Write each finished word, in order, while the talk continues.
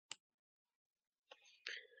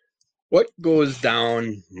What goes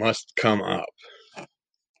down must come up.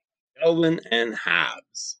 Kelvin and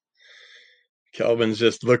Hobbes. Kelvin's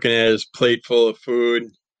just looking at his plate full of food.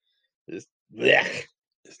 This, blech,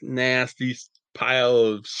 this nasty pile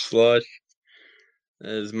of slush that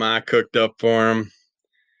his ma cooked up for him.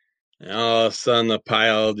 And all of a sudden, the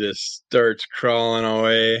pile just starts crawling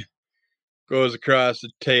away. Goes across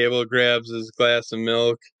the table, grabs his glass of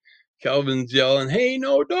milk. Kelvin's yelling, "Hey,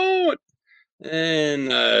 no, don't!"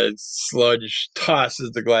 And Sludge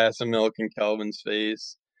tosses the glass of milk in Kelvin's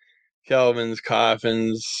face. Kelvin's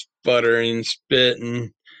coughing, sputtering,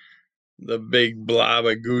 spitting. The big blob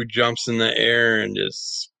of goo jumps in the air and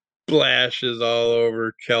just splashes all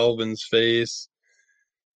over Kelvin's face.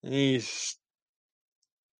 And he's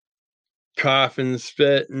coughing,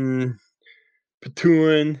 spitting,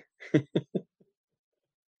 patooing,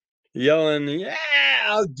 yelling, "Yeah,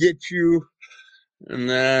 I'll get you." And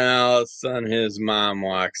then all of a sudden his mom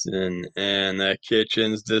walks in and the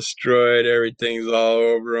kitchen's destroyed. Everything's all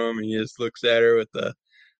over him. He just looks at her with a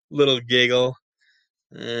little giggle.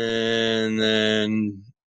 And then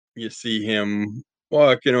you see him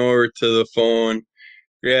walking over to the phone,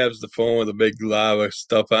 grabs the phone with a big glob of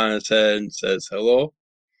stuff on his head and says, "Hello,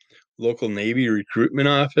 local Navy recruitment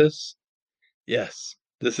office? Yes,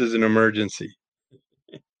 this is an emergency."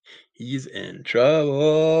 He's in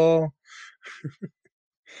trouble.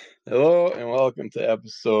 Hello and welcome to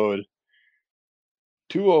episode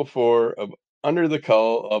 204 of Under the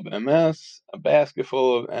Call of MS, a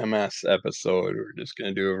basketful of MS episode. We're just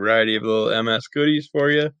going to do a variety of little MS goodies for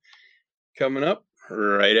you coming up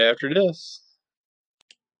right after this.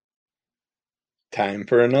 Time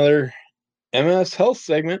for another MS Health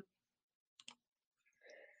segment.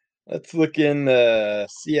 Let's look in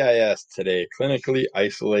CIS today, clinically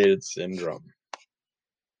isolated syndrome.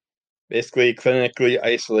 Basically, clinically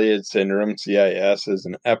isolated syndrome, CIS, is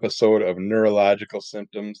an episode of neurological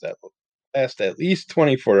symptoms that last at least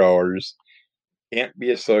 24 hours, can't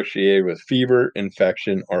be associated with fever,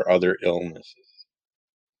 infection, or other illnesses.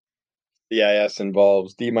 CIS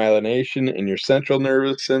involves demyelination in your central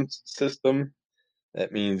nervous system.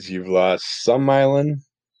 That means you've lost some myelin,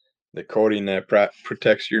 the coating that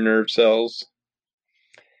protects your nerve cells.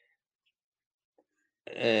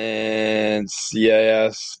 And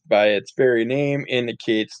CIS, by its very name,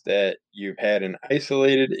 indicates that you've had an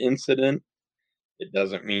isolated incident. It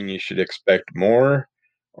doesn't mean you should expect more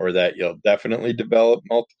or that you'll definitely develop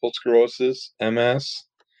multiple sclerosis, MS.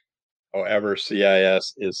 However,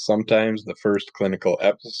 CIS is sometimes the first clinical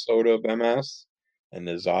episode of MS and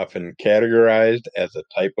is often categorized as a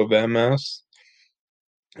type of MS.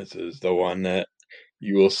 This is the one that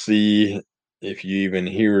you will see if you even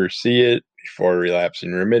hear or see it before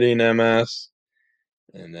relapsing remitting MS.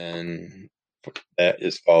 And then that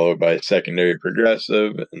is followed by secondary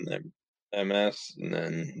progressive and then MS and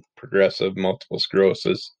then progressive multiple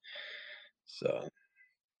sclerosis.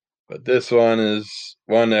 But this one is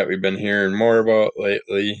one that we've been hearing more about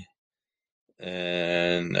lately.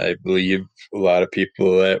 And I believe a lot of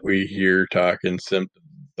people that we hear talking symptoms,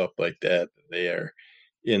 stuff like that, they are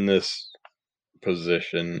in this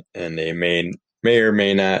position and they may or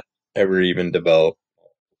may not ever even develop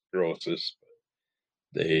sclerosis.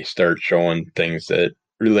 They start showing things that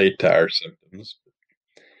relate to our symptoms.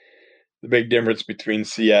 The big difference between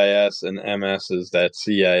CIS and MS is that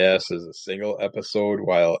CIS is a single episode,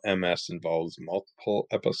 while MS involves multiple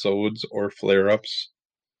episodes or flare-ups.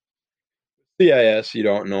 CIS, you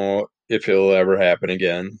don't know if it'll ever happen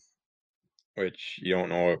again, which you don't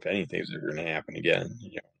know if anything's ever going to happen again.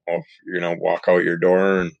 You don't know if you're going to walk out your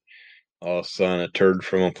door and all of a sudden a turd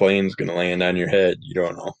from a plane is going to land on your head. You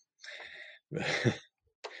don't know.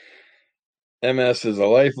 MS is a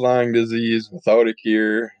lifelong disease without a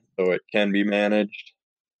cure, though it can be managed.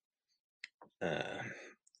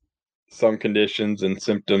 Some conditions and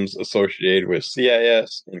symptoms associated with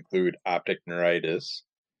CIS include optic neuritis,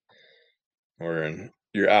 where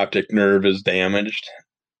your optic nerve is damaged,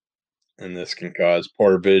 and this can cause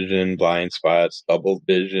poor vision, blind spots, double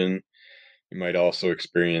vision. You might also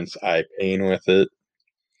experience eye pain with it.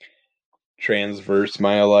 Transverse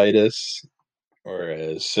myelitis,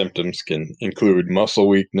 whereas symptoms can include muscle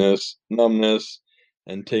weakness, numbness,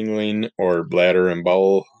 and tingling, or bladder and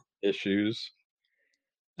bowel issues.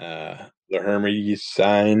 The Hermes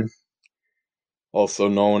sign, also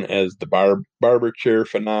known as the barber chair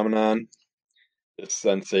phenomenon. This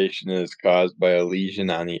sensation is caused by a lesion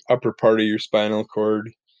on the upper part of your spinal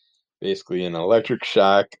cord. Basically, an electric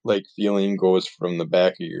shock-like feeling goes from the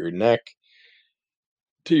back of your neck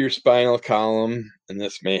to your spinal column, and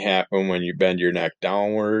this may happen when you bend your neck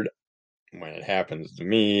downward. When it happens to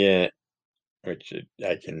me, which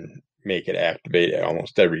I can make it activate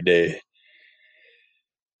almost every day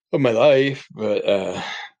of my life. But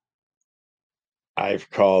I've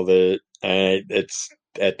called it, and it's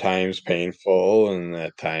at times painful, and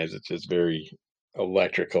at times it's just very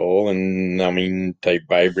electrical and numbing type,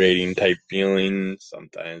 vibrating type feeling.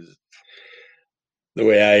 Sometimes the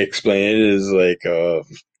way I explain it is like a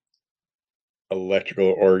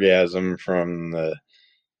electrical orgasm from the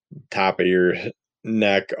top of your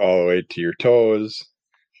neck all the way to your toes.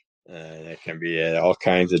 It can be at all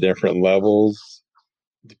kinds of different levels,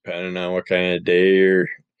 depending on what kind of day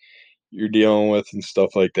you're dealing with and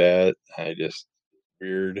stuff like that. I just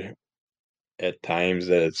weird at times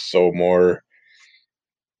that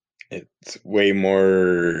it's way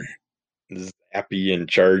more zappy and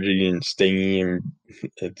chargy and stingy, and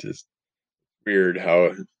it's just weird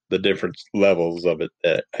how the different levels of it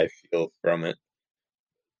that I feel from it.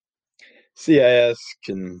 CIS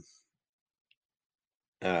can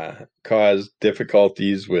cause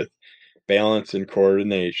difficulties with balance and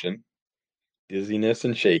coordination, dizziness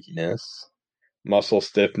and shakiness, muscle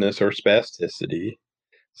stiffness or spasticity,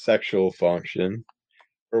 sexual function,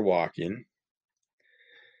 or walking.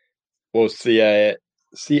 Both CIS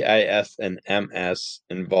and MS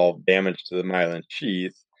involve damage to the myelin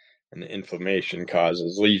sheath, and inflammation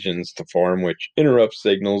causes lesions to form, which interrupt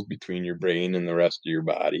signals between your brain and the rest of your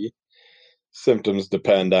body. Symptoms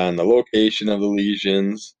depend on the location of the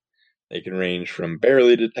lesions. They can range from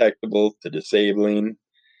barely detectable to disabling.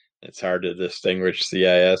 It's hard to distinguish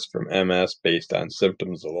CIS from MS based on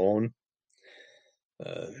symptoms alone.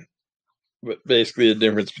 But basically, the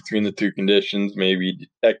difference between the two conditions may be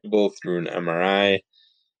detectable through an MRI.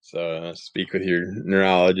 So speak with your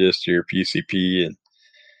neurologist or your PCP, and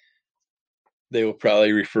they will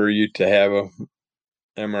probably refer you to have a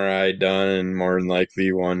MRI done, and more than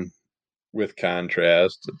likely one with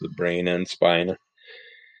contrast of the brain and spine,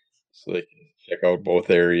 so they can check out both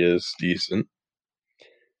areas decent.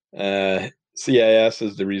 CIS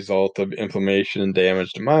is the result of inflammation and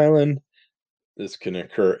damage to myelin. This can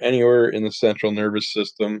occur anywhere in the central nervous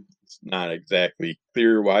system. It's not exactly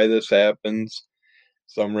clear why this happens.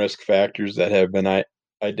 Some risk factors that have been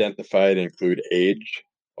identified include age,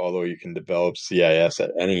 although you can develop CIS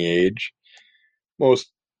at any age.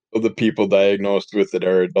 Most of the people diagnosed with it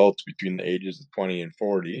are adults between the ages of 20 and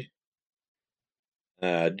 40.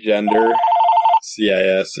 Gender,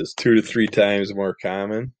 CIS is 2 to 3 times more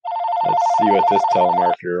common. Let's see what this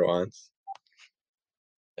telemarketer wants.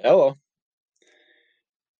 Hello,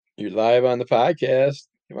 you're live on the podcast.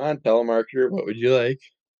 Come on, telemarketer, what would you like?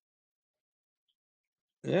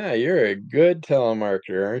 Yeah, you're a good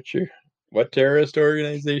telemarketer, aren't you? What terrorist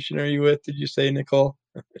organization are you with, did you say, Nicole?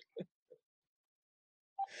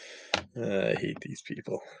 I hate these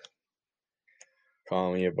people.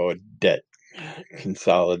 Call me about debt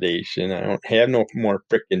consolidation. I don't have no more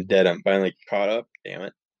freaking debt. I'm finally caught up.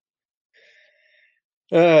 Damn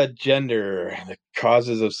it. Gender. The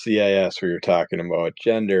causes of CIS we were talking about.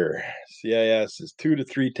 Gender. CIS is 2 to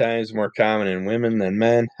 3 times more common in women than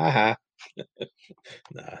men. Haha.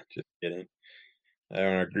 Nah, just kidding. I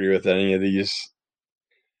don't agree with any of these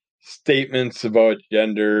statements about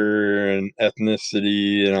gender and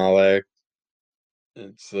ethnicity and all that.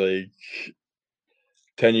 It's like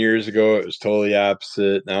 10 years ago, it was totally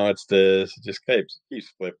opposite. Now it's this. It just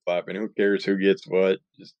keeps flip flopping. Who cares who gets what?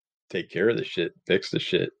 Just take care of the shit, fix the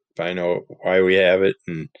shit, find out why we have it,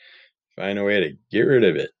 and find a way to get rid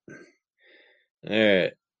of it. All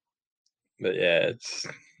right. But yeah, it's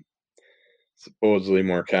supposedly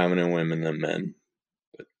more common in women than men.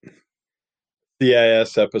 But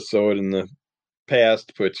CIS episode in the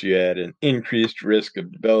past puts you at an increased risk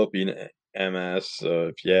of developing MS. So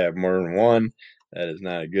if you have more than one, that is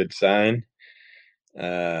not a good sign.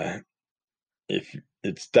 If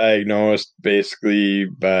it's diagnosed basically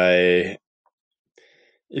by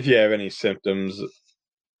if you have any symptoms,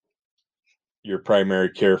 your primary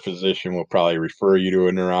care physician will probably refer you to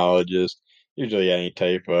a neurologist. Usually, any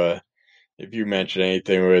type of if you mention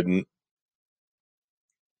anything with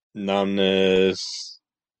numbness,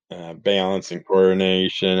 balance and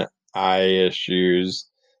coordination, eye issues,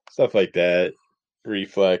 stuff like that,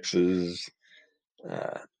 reflexes,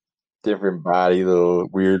 uh, different body, little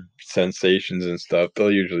weird sensations and stuff,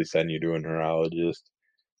 they'll usually send you to a neurologist.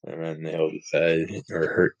 And then they'll decide,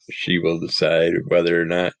 or she will decide whether or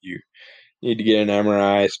not you need to get an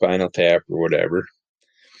MRI, spinal tap, or whatever.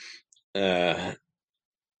 Uh,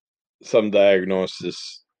 some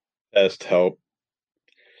diagnosis tests help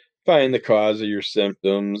find the cause of your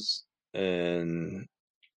symptoms, and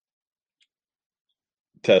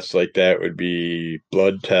tests like that would be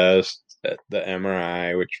blood tests, at the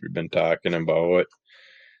MRI, which we've been talking about,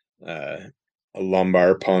 uh, a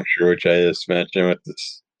lumbar puncture, which I just mentioned with the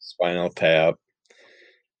spinal tap,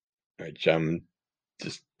 which I'm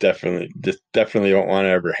just definitely don't want to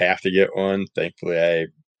ever have to get one. Thankfully, I've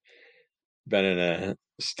been in a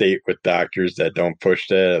state with doctors that don't push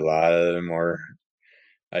that. A lot of them are.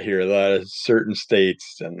 I hear a lot of certain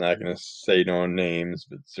states. I'm not going to say no names,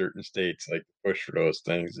 but certain states like to push for those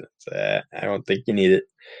things. I don't think you need it.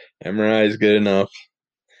 MRI is good enough.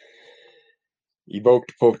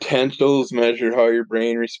 Evoked potentials measure how your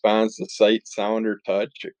brain responds to sight, sound, or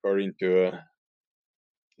touch, according to a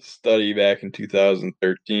study back in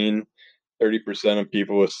 2013. 30% of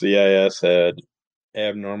people with CIS had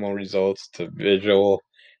abnormal results to visual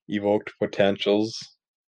evoked potentials.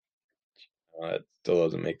 It still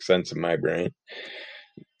doesn't make sense in my brain.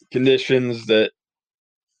 Conditions that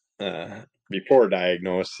before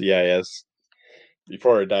diagnosed CIS,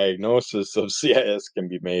 before a diagnosis of CIS can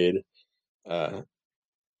be made, uh,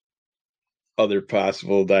 other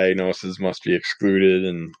possible diagnoses must be excluded,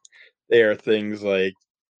 and they are things like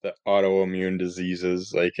the autoimmune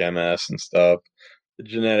diseases like MS and stuff, the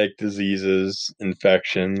genetic diseases,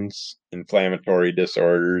 infections, inflammatory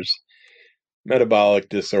disorders, metabolic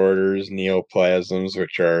disorders, neoplasms,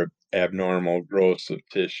 which are abnormal growths of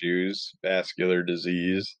tissues, vascular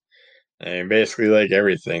disease, and basically like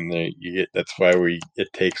everything that you get. That's why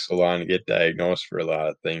it takes so long to get diagnosed for a lot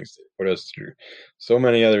of things. They put us through so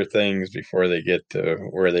many other things before they get to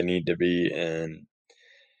where they need to be, and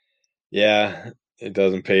yeah, it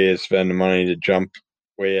doesn't pay to spend the money to jump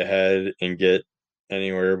way ahead and get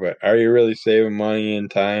anywhere. But are you really saving money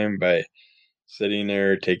and time by sitting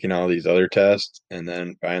there taking all these other tests and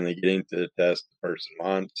then finally getting to the test the person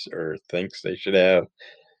wants or thinks they should have,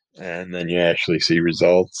 and then you actually see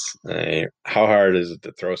results? How hard is it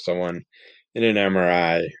to throw someone in an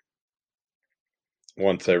MRI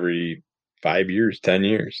once every 5 years, 10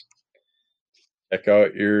 years? Check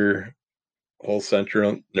out your whole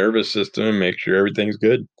central nervous system and make sure everything's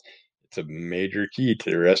good. It's a major key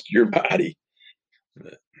to the rest of your body.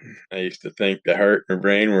 I used to think the heart and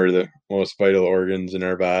brain were the most vital organs in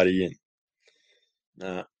our body, and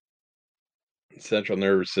uh, central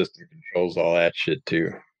nervous system controls all that shit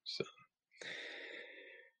too. So,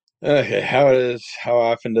 okay, how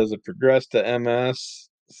often does it progress to MS?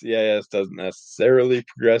 CIS doesn't necessarily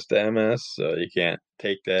progress to MS, so you can't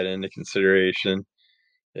take that into consideration.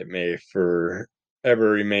 It may forever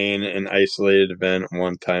remain an isolated event,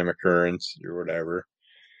 one-time occurrence, or whatever.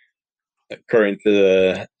 According to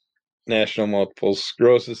the National Multiple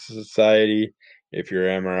Sclerosis Society, if your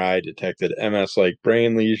MRI detected MS-like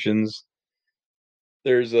brain lesions,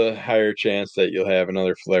 there's a higher chance that you'll have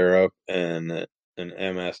another flare-up and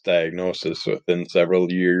an MS diagnosis within several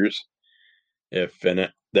years. If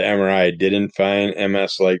the MRI didn't find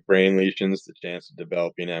MS-like brain lesions, the chance of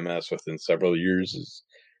developing MS within several years is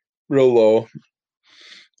real low.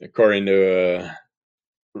 According to a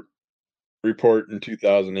report in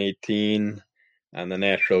 2018 on the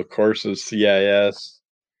natural course of CIS,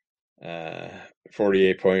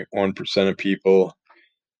 48.1% of people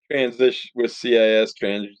transition with CIS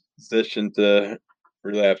transition to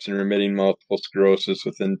relapse and remitting multiple sclerosis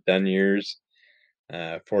within 10 years.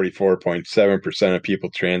 44.7% of people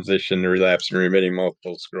transition to relapse and remitting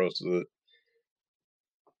multiple sclerosis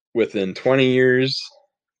within 20 years.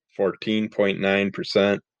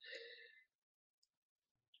 14.9%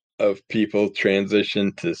 of people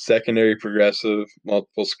transition to secondary progressive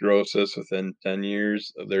multiple sclerosis within 10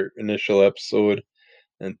 years of their initial episode,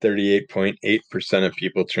 and 38.8% of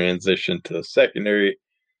people transition to secondary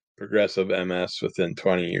progressive MS within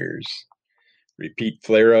 20 years. Repeat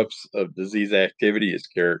flare-ups of disease activity is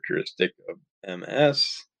characteristic of MS.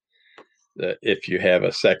 That if you have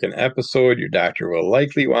a second episode, your doctor will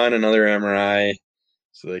likely want another MRI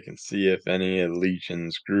so they can see if any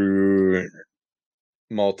lesions grew,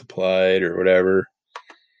 multiplied, or whatever.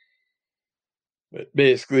 But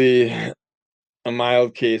basically, a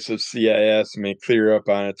mild case of CIS may clear up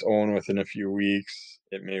on its own within a few weeks.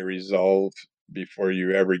 It may resolve before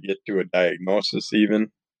you ever get to a diagnosis,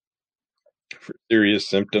 even. For serious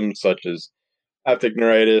symptoms such as optic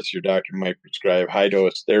neuritis, your doctor might prescribe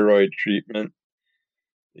high-dose steroid treatment.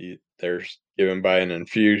 They're given by an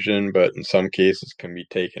infusion, but in some cases can be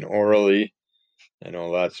taken orally. I know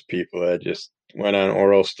lots of people that just went on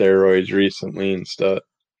oral steroids recently and stuff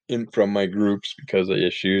from my groups because of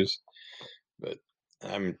issues, but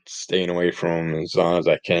I'm staying away from them as long as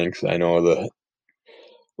I can because I know the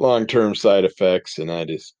long-term side effects, and I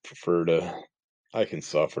just prefer to. I can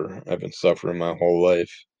suffer. I've been suffering my whole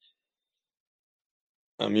life.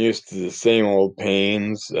 I'm used to the same old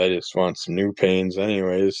pains. I just want some new pains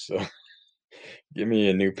anyways, so give me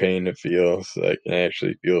a new pain to feel so I can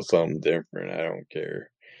actually feel something different. I don't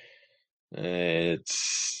care.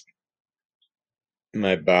 It's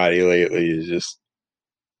my body lately has just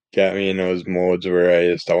got me in those modes where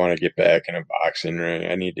I want to get back in a boxing ring.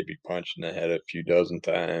 I need to be punched in the head a few dozen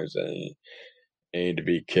times. I need to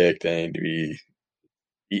be kicked. I need to be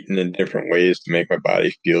eaten in different ways to make my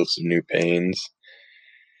body feel some new pains.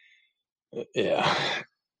 Yeah.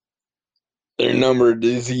 There are a number of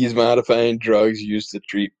disease modifying drugs used to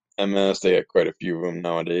treat MS. They got quite a few of them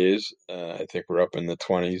nowadays. I think we're up in the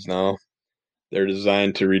 20s now. They're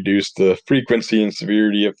designed to reduce the frequency and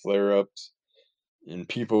severity of flare ups. In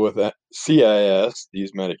people with CIS,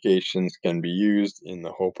 these medications can be used in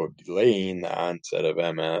the hope of delaying the onset of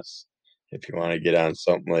MS. If you want to get on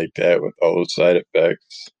something like that with all those side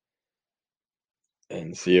effects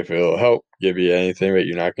and see if it'll help give you anything that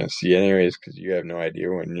you're not going to see anyways because you have no idea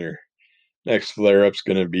when your next flare up's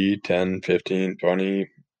going to be 10, 15, 20,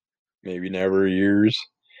 maybe never years.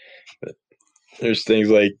 But there's things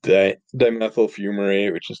like dimethyl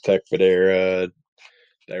fumarate, which is Tecfidera,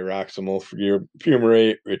 diroximel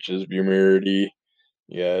fumarate, which is Vumerity.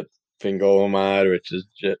 You got fingolimod, which is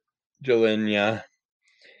Gilenya.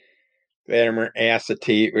 Glutamer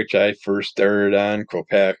acetate, which I first started on,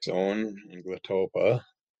 Copaxone, and Glatopa.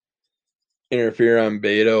 Interferon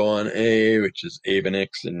beta 1A, which is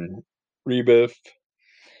Avenix and Rebif.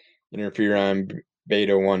 Interferon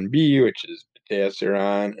beta 1B, which is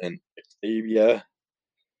Betaseron and Xavia.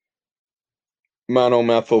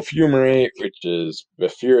 Monomethyl fumarate, which is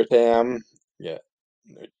Bifuratam. Yeah,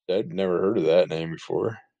 I've never heard of that name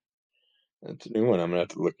before. That's a new one. I'm going to have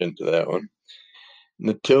to look into that one.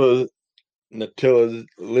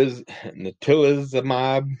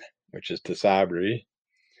 Natalizumab, which is Tisabri.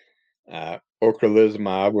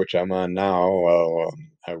 Ocrelizumab, which I'm on now. Well,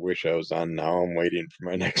 I wish I was on now. I'm waiting for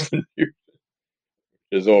my next infusion.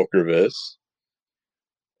 Is Ocrevus.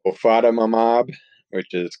 Ofatumumab,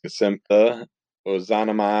 which is Kesimpta.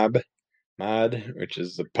 Ozanimab, which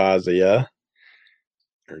is Zeposia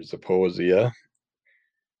or Zeposia.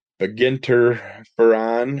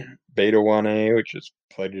 Beginterferon beta 1A, which is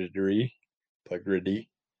Plegridy.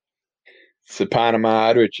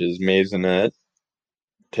 Siponimod, which is Mazonet.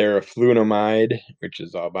 Teriflunomide, which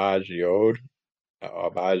is Aubagio.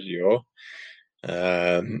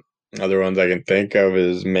 Um, Other ones I can think of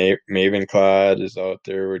is Mavenclad is out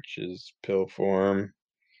there, which is pill form.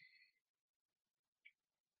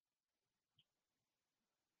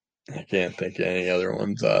 I can't think of any other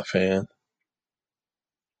ones offhand.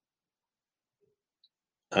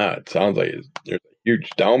 It sounds like there's a huge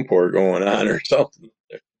downpour going on or something.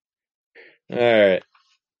 All right,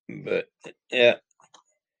 but yeah,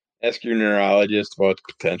 ask your neurologist about the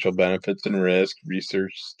potential benefits and risk.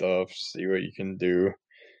 Research stuff. See what you can do.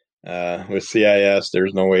 With CIS,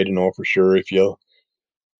 there's no way to know for sure if you'll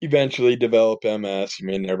eventually develop MS. You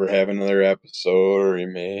may never have another episode, or you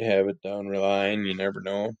may have it down the line. You never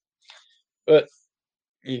know. But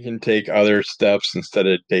you can take other steps instead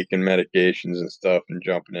of taking medications and stuff and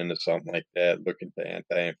jumping into something like that. Look into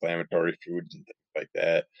anti-inflammatory foods and things like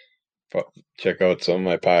that. Check out some of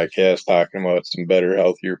my podcasts talking about some better,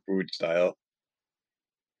 healthier food style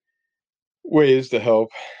ways to help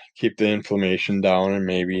keep the inflammation down and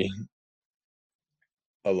maybe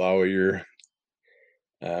allow your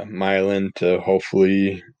myelin to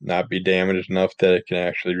hopefully not be damaged enough that it can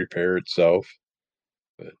actually repair itself.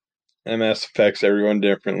 But MS affects everyone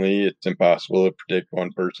differently. It's impossible to predict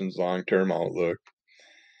one person's long-term outlook.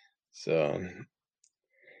 So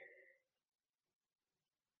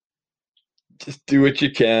just do what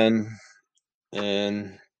you can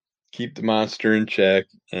and keep the monster in check,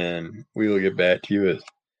 and we will get back to you with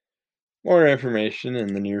more information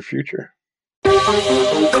in the near future.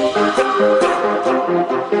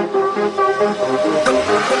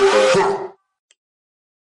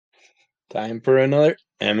 Time for another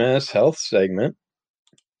MS Health segment.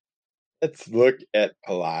 Let's look at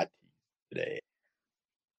Pilates today.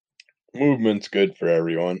 Movement's good for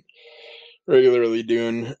everyone. Regularly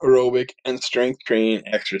doing aerobic and strength training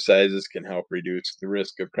exercises can help reduce the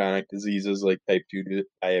risk of chronic diseases like type 2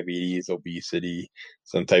 diabetes, obesity,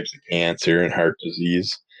 some types of cancer, and heart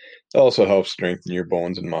disease. It also helps strengthen your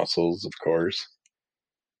bones and muscles, of course.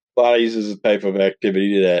 Pilates is a type of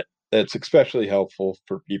activity that's especially helpful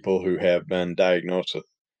for people who have been diagnosed with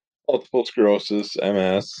multiple sclerosis,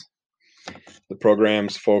 MS. The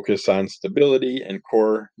program's focus on stability and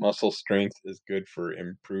core muscle strength is good for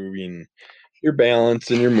improving your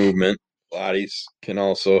balance and your movement. Pilates can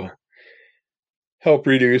also help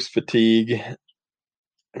reduce fatigue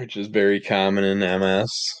which is very common in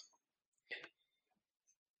MS.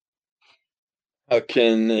 How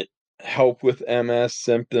can it help with MS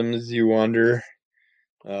symptoms, you wonder?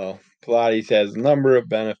 Well, Pilates has a number of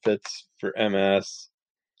benefits for MS,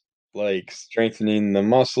 like strengthening the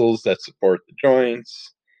muscles that support the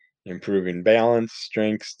joints, improving balance,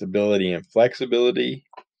 strength, stability, and flexibility,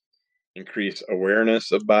 increase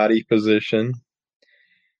awareness of body position,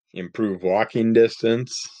 improve walking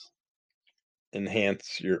distance,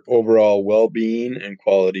 enhance your overall well being and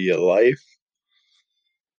quality of life,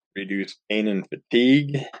 reduce pain and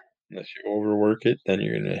fatigue. Unless you overwork it, then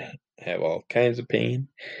you're going to have all kinds of pain.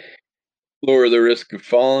 Lower the risk of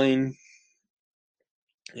falling,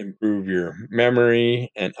 improve your memory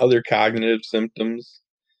and other cognitive symptoms.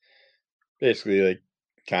 Basically, like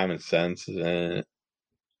common sense and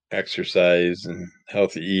exercise and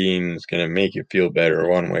healthy eating is going to make you feel better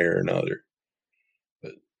one way or another.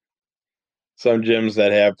 But some gyms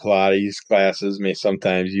that have Pilates classes may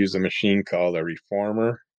sometimes use a machine called a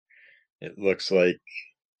reformer. It looks like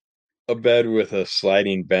a bed with a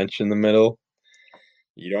sliding bench in the middle.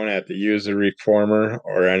 You don't have to use a reformer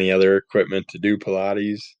or any other equipment to do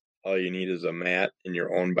Pilates. All you need is a mat and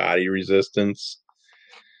your own body resistance.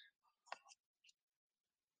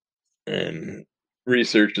 And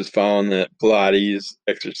research has found that Pilates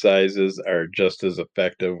exercises are just as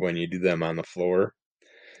effective when you do them on the floor.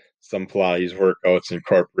 Some Pilates workouts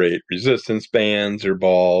incorporate resistance bands or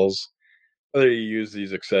balls. Whether you use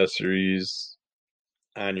these accessories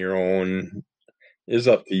on your own is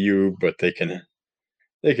up to you, but they can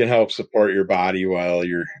help support your body while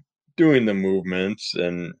you're doing the movements,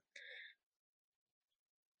 and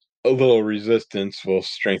a little resistance will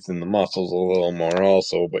strengthen the muscles a little more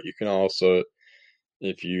also. But you can also,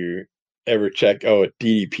 if you ever check out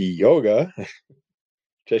DDP Yoga,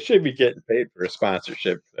 which I should be getting paid for a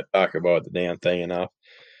sponsorship, I talk about the damn thing enough.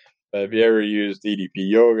 But if you ever use DDP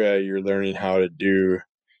Yoga, you're learning how to do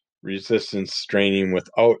resistance training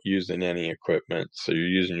without using any equipment. So you're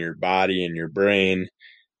using your body and your brain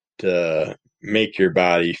to make your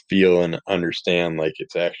body feel and understand like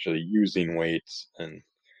it's actually using weights and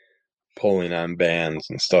pulling on bands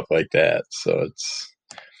and stuff like that. So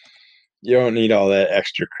you don't need all that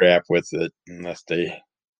extra crap with it unless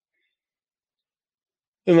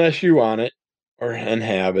you want it and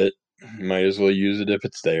have it. You might as well use it if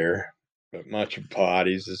it's there. But much of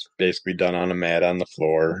Pilates is basically done on a mat on the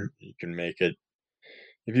floor. You can make it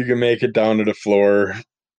if you can make it down to the floor,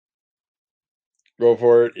 go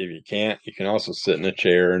for it. If you can't, you can also sit in a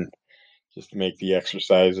chair and just make the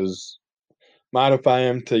exercises, modify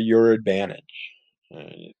them to your advantage.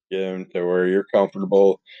 Get them to where you're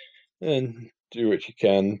comfortable and do what you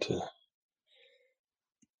can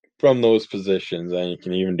from those positions. And you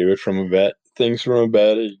can even do it from a bed. Things from a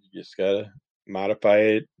bed, you just gotta modify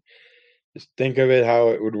it. Just think of it how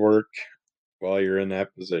it would work while you're in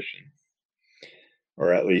that position,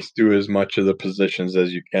 or at least do as much of the positions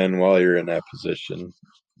as you can while you're in that position,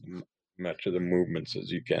 much of the movements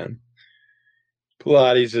as you can.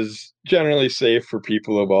 Pilates is generally safe for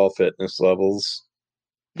people of all fitness levels,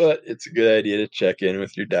 but it's a good idea to check in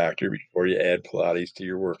with your doctor before you add Pilates to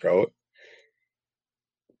your workout.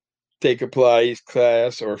 Take a Pilates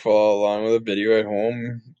class or follow along with a video at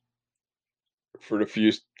home for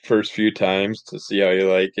the first few times to see how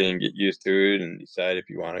you like it and get used to it and decide if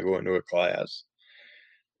you want to go into a class.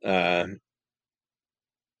 Uh,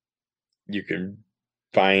 you can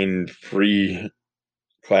find free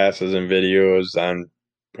classes and videos on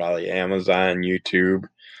probably Amazon, YouTube,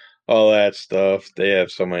 all that stuff. They have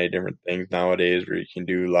so many different things nowadays where you can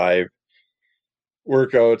do live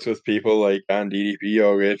workouts with people like on DDP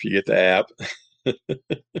Yoga if you get the app.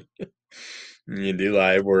 You do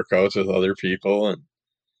live workouts with other people and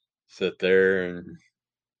sit there and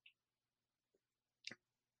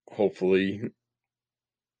hopefully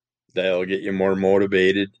that'll get you more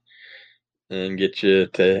motivated and get you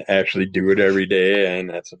to actually do it every day. And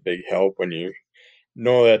that's a big help when you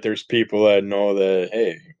know that there's people that know that,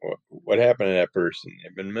 hey, what happened to that person?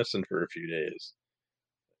 They've been missing for a few days.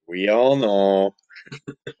 We all know.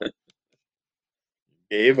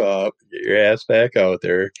 Gave up. Get your ass back out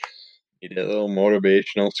there. Need a little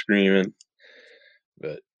motivational screaming.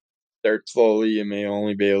 But start slowly. You may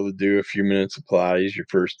only be able to do a few minutes of Pilates your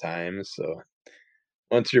first time. So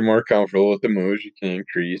once you're more comfortable with the moves, you can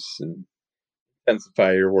increase and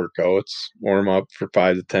intensify your workouts. Warm up for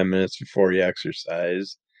 5 to 10 minutes before you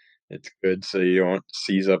exercise. It's good so you don't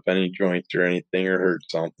seize up any joints or anything or hurt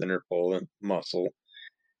something or pull a muscle.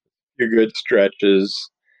 Your good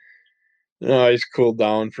stretches. Always cool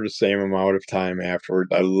down for the same amount of time afterward.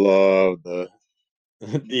 I love the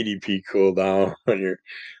DDP cool down when you're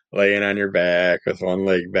laying on your back with one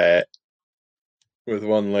leg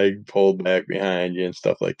pulled back behind you and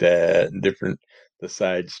stuff like that, and the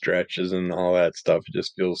side stretches and all that stuff. It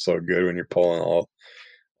just feels so good when you're pulling all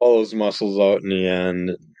those muscles out in the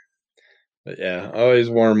end. But yeah, always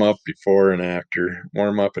warm up before and after.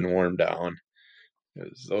 Warm up and warm down,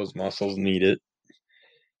 because those muscles need it.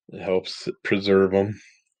 It helps preserve them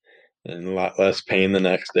and a lot less pain the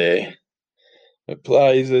next day. But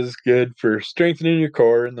Pilates is good for strengthening your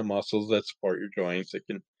core and the muscles that support your joints. It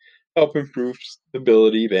can help improve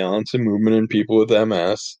stability, balance, and movement in people with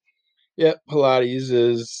MS. Yet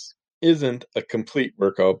Pilates isn't a complete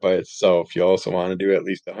workout by itself. You also want to do at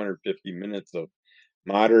least 150 minutes of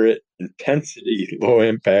moderate intensity, low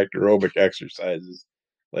impact aerobic exercises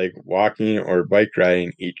like walking or bike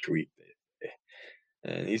riding each week.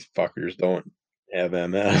 And these fuckers don't have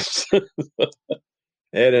MS.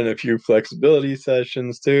 Add in a few flexibility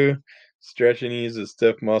sessions too. Stretching eases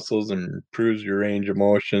stiff muscles and improves your range of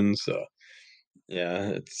motion. So yeah,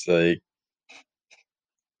 it's like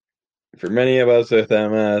for many of us with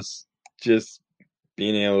MS, just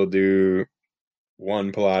being able to do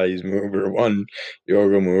one Pilates move or one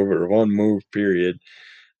yoga move or one move period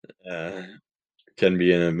uh, can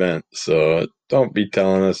be an event. So don't be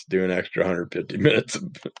telling us to do an extra 150 minutes of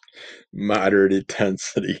moderate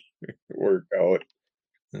intensity workout.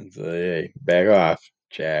 And say, hey, back off,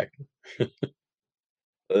 Jack.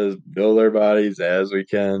 Let's build our bodies as we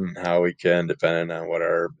can, how we can, depending on what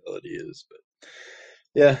our ability is. But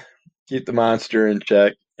yeah, keep the monster in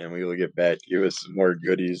check, and we will get back to you with some more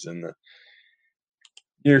goodies in the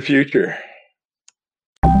near future.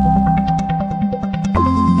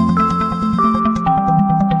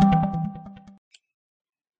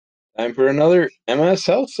 Time for another MS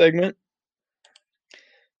Health segment.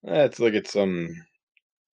 Let's look at some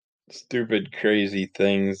stupid, crazy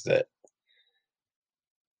things that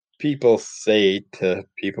people say to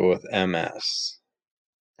people with MS,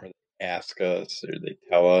 or they ask us, or they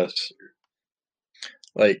tell us,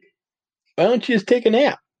 like, why don't you just take a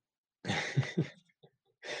nap?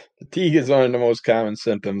 Fatigue is one of the most common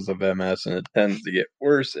symptoms of MS, and it tends to get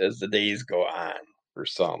worse as the days go on for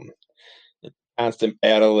some. It's a constant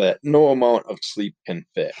battle that no amount of sleep can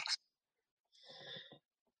fix.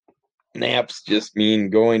 Naps just mean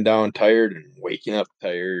going down tired and waking up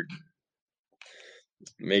tired,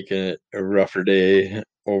 making it a rougher day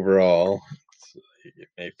overall. It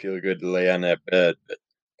may feel good to lay on that bed, but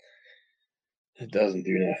it doesn't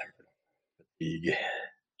do nothing for fatigue.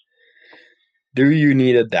 Do you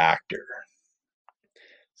need a doctor?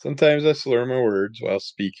 Sometimes I slur my words while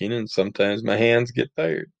speaking, and sometimes my hands get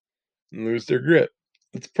tired and lose their grip.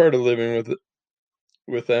 It's part of living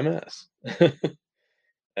with MS.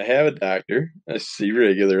 I have a doctor I see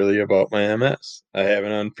regularly about my MS. I have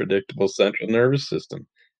an unpredictable central nervous system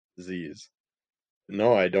disease.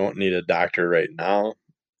 No, I don't need a doctor right now.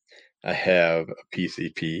 I have a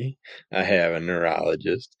PCP. I have a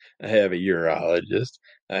neurologist. I have a urologist.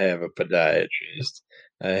 I have a podiatrist.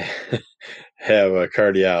 I have a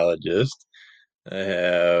cardiologist. I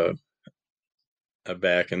have a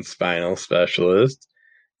back and spinal specialist.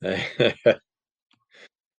 I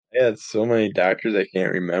had so many doctors I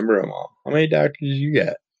can't remember them all. How many doctors you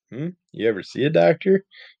got? You ever see a doctor?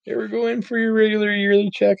 You ever go in for your regular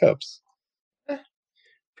yearly checkups? Eh,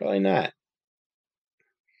 probably not.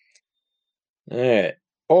 All right.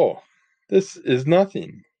 Oh, this is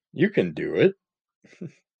nothing. You can do it.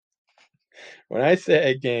 When I say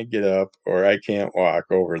I can't get up or I can't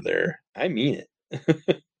walk over there, I mean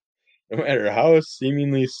it. No matter how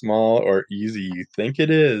seemingly small or easy you think it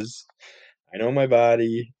is, I know my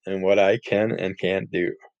body and what I can and can't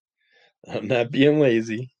do. I'm not being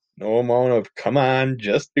lazy. No amount of come on,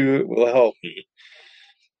 just do it will help me.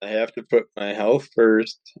 I have to put my health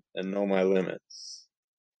first and know my limits.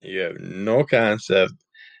 You have no concept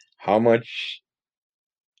how much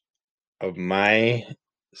of my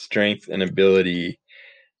strength and ability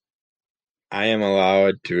I am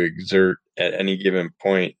allowed to exert at any given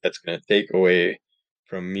point that's going to take away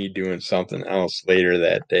from me doing something else later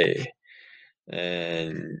that day.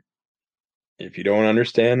 And if you don't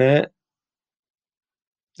understand that,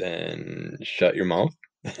 then shut your mouth.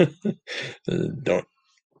 Don't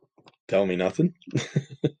tell me nothing.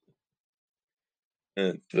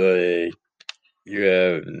 It's like you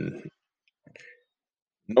have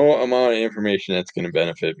no amount of information that's going to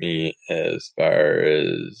benefit me as far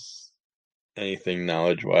as anything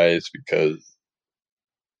knowledge wise, because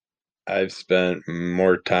I've spent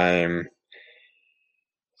more time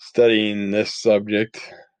studying this subject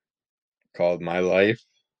called my life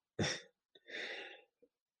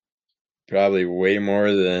probably way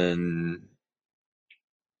more than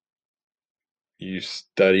you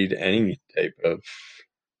studied any type of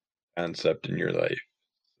concept in your life.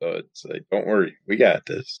 So it's like, don't worry, we got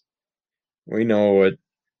this. We know what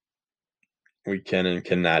we can and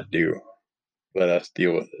cannot do. Let us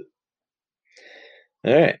deal with it.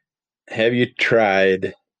 All right. Have you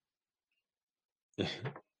tried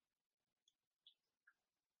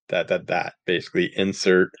that? Basically,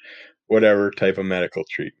 insert whatever type of medical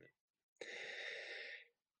treatment.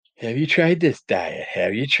 Have you tried this diet?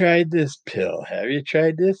 Have you tried this pill? Have you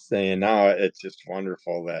tried this thing? And now it's just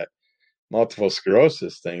wonderful that multiple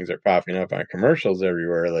sclerosis things are popping up on commercials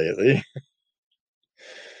everywhere lately.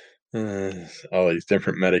 All these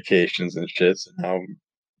different medications and shits, and how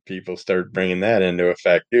people start bringing that into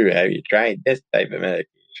effect too. Have you tried this type of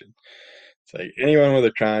medication? It's like anyone with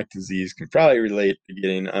a chronic disease can probably relate to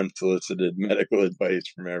getting unsolicited medical advice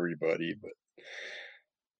from everybody, but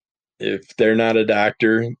if they're not a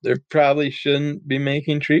doctor, they probably shouldn't be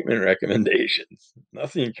making treatment recommendations.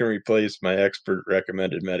 Nothing can replace my expert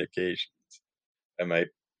recommended medications by my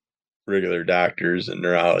regular doctors and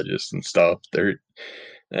neurologists and stuff.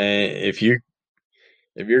 If you're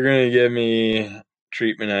gonna give me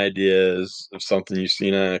treatment ideas of something you've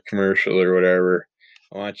seen on a commercial or whatever,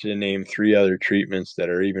 I want you to name 3 other treatments that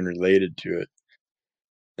are even related to it.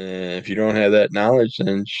 And if you don't have that knowledge,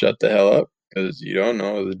 then shut the hell up because you don't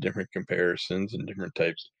know the different comparisons and different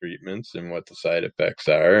types of treatments and what the side effects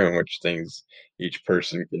are and which things each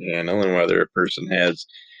person can handle and whether a person has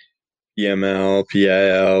PML,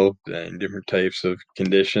 PIL, and different types of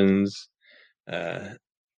conditions, uh,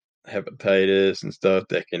 hepatitis and stuff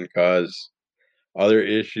that can cause other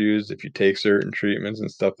issues if you take certain treatments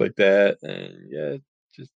and stuff like that. And yeah,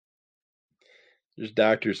 just there's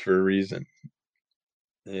doctors for a reason.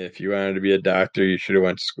 If you wanted to be a doctor, you should have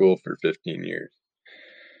went to school for 15 years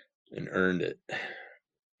and earned it.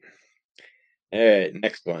 All right,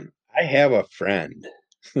 next one. I have a friend.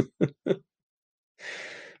 I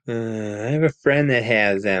have a friend that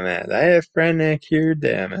has MS. I have a friend that cured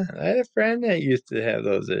the MS. I have a friend that used to have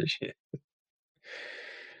those issues.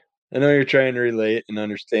 I know you're trying to relate and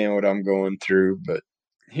understand what I'm going through, but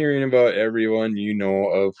hearing about everyone you know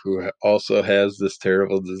of who also has this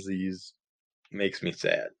terrible disease makes me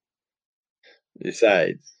sad.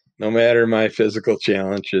 Besides, no matter my physical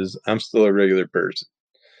challenges, I'm still a regular person.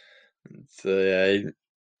 So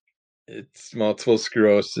it's multiple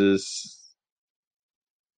sclerosis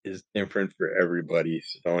is different for everybody.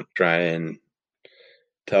 So don't try and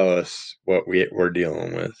tell us what we're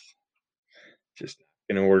dealing with. Just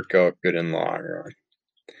not gonna work out good in the long run.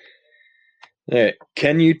 Hey,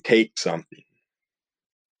 can you take something?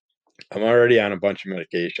 I'm already on a bunch of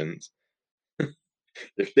medications.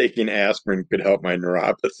 If taking aspirin could help my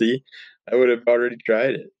neuropathy, I would have already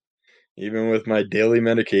tried it. Even with my daily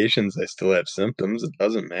medications, I still have symptoms. It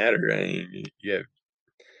doesn't matter. I mean, you have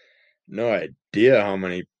no idea how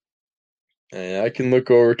many. I can look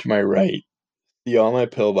over to my right, see all my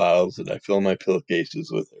pill bottles that I fill my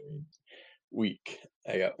pillowcases with every week.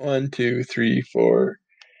 I got 1, 2, 3, 4,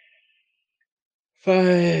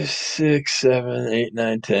 5, 6, 7, 8,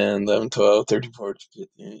 9, 10, 11, 12, 13, 14,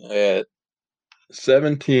 15. I got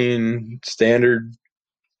 17 standard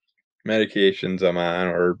medications I'm on,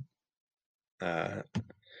 or uh,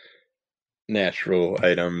 natural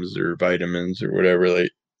items or vitamins or whatever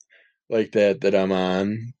like that I'm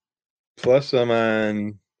on. Plus, I'm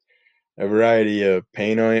on a variety of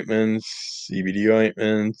pain ointments, CBD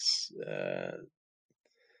ointments,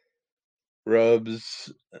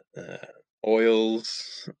 rubs, uh,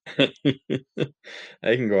 oils. I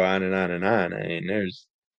can go on and on and on. I mean,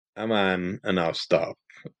 I'm on enough stuff.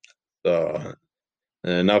 So,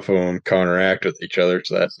 and enough of them counteract with each other,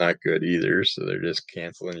 so that's not good either. So they're just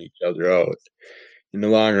canceling each other out. In the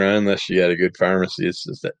long run, unless you got a good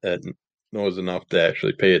pharmacist that knows enough to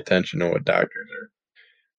actually pay attention to what doctors are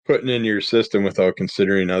putting into your system without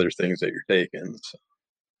considering other things that you're taking. So,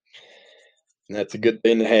 and that's a good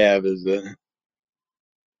thing to have is a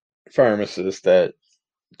pharmacist that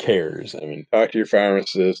cares. I mean, talk to your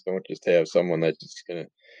pharmacist. Don't just have someone that's just going to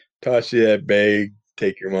toss you that bag,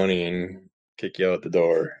 take your money, and kick you out the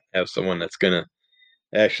door. Have someone that's going to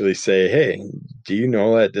actually say, hey, do you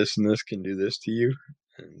know that this and this can do this to you?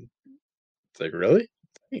 And it's like, really?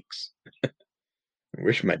 Thanks. I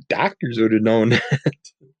wish my doctors would have known that.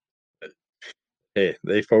 Hey,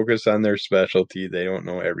 they focus on their specialty. They don't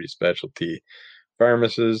know every specialty.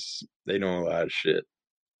 Pharmacists, they know a lot of shit.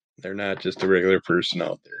 They're not just a regular person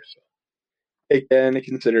out there. So take that into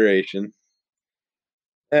consideration.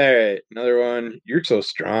 All right, another one. You're so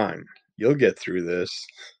strong. You'll get through this.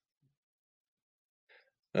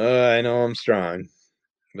 I know I'm strong,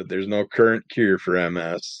 but there's no current cure for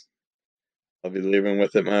MS. I'll be living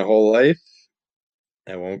with it my whole life.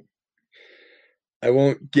 I won't I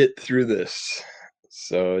won't get through this.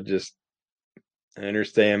 So just I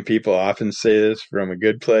understand people often say this from a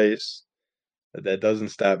good place, but that doesn't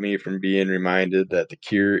stop me from being reminded that the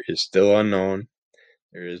cure is still unknown.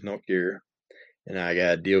 There is no cure. And I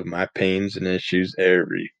gotta deal with my pains and issues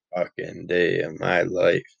every fucking day of my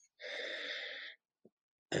life.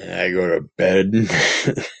 And I go to bed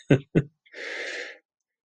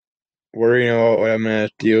worrying about what I'm gonna have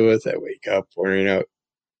to deal with. I wake up worrying about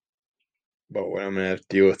what I'm gonna have to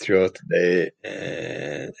deal with throughout the day,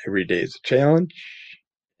 and every day is a challenge,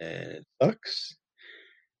 and it sucks.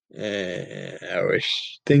 And I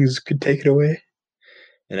wish things could take it away,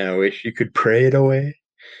 and I wish you could pray it away.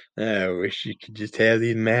 And I wish you could just have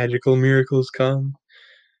these magical miracles come.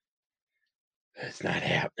 It's not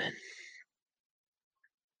happening.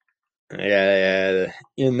 Yeah,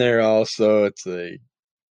 in there also, it's like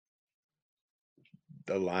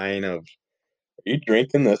the line of, are you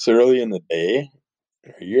drinking this early in the day?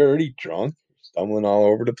 Are you already drunk? Stumbling all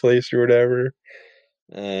over the place or whatever?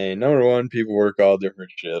 Number one, people work all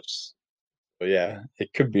different shifts. But yeah,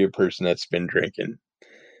 it could be a person that's been drinking.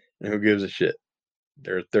 And who gives a shit?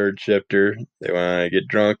 They're a third shifter. They want to get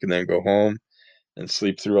drunk and then go home and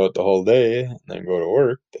sleep throughout the whole day and then go to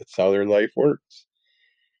work. That's how their life works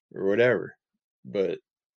or whatever. But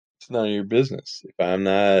it's none of your business. If I'm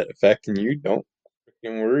not affecting you, don't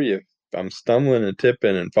freaking worry. If I'm stumbling and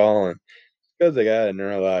tipping and falling, it's because I got a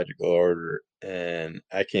neurological order and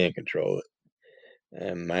I can't control it.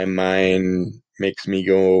 And my mind makes me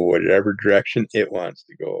go whatever direction it wants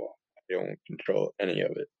to go. I don't control any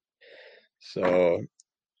of it. So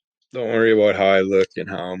don't worry about how I look and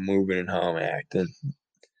how I'm moving and how I'm acting.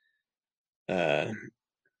 Uh,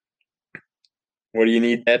 what do you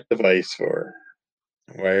need that device for?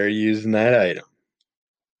 Why are you using that item?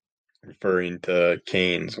 Referring to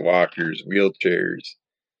canes, walkers, wheelchairs.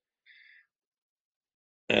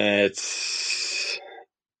 It's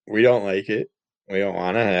we don't like it. We don't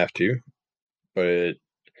want to have to, but it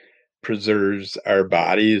preserves our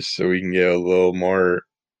bodies so we can get a little more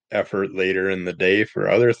effort later in the day for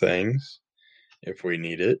other things if we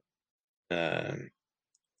need it. It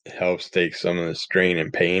helps take some of the strain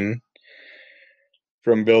and pain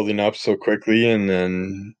from building up so quickly. And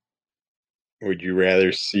then, would you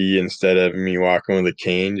rather see, instead of me walking with a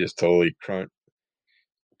cane, just totally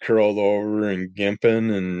curled over and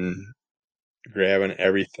gimping and grabbing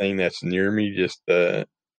everything that's near me just to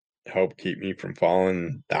help keep me from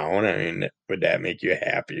falling down? I mean, would that make you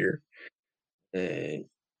happier? Uh,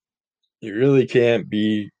 you really can't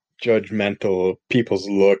be judgmental of people's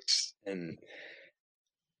looks and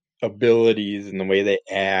abilities and the way they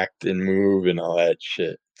act and move and all that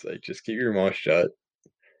shit. It's like, just keep your mouth shut.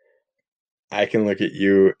 I can look at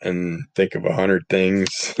you and think of 100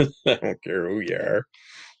 things. I don't care who you are.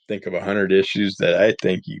 Think of 100 issues that I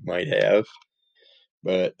think you might have,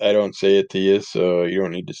 but I don't say it to you, so you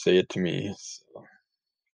don't need to say it to me. So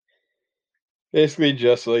basically,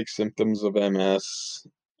 just like symptoms of MS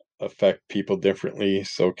affect people differently,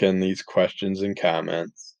 so can these questions and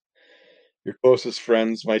comments. Your closest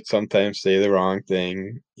friends might sometimes say the wrong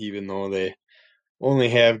thing, even though they only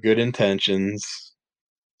have good intentions.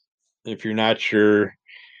 If you're not sure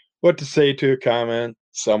what to say to a comment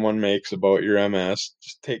someone makes about your MS,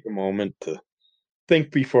 just take a moment to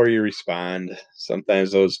think before you respond.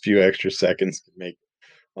 Sometimes those few extra seconds can make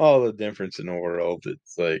all the difference in the world.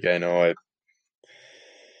 It's like, I know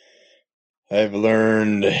I've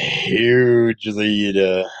learned hugely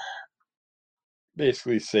to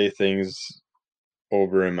basically say things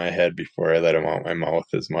over in my head before I let them out my mouth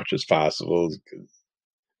as much as possible. Because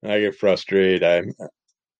I get frustrated.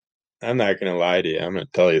 I'm not gonna lie to you. I'm gonna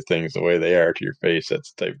tell you things the way they are to your face.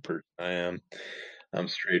 That's the type of person I am. I'm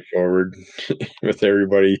straightforward with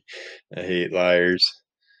everybody. I hate liars.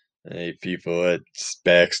 I hate people that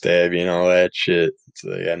backstab you and all that shit. It's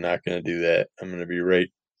like, I'm not gonna do that. I'm gonna be right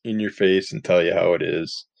in your face and tell you how it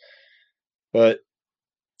is. But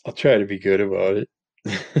I'll try to be good about it.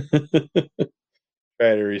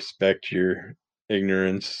 Try to respect your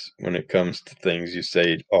ignorance when it comes to things you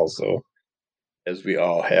say also, as we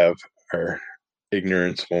all have our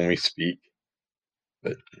ignorance when we speak.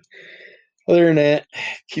 But other than that,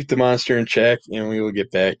 keep the monster in check, and we will get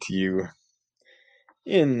back to you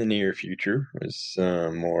in the near future with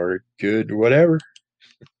some more good whatever.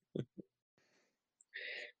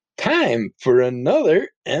 Time for another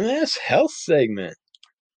MS health segment.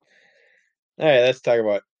 All right, let's talk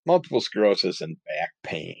about multiple sclerosis and back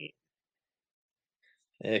pain.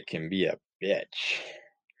 It can be a bitch.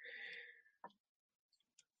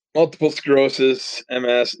 Multiple sclerosis,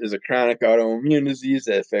 MS, is a chronic autoimmune disease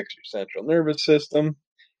that affects your central nervous system.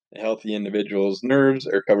 A healthy individual's nerves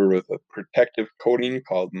are covered with a protective coating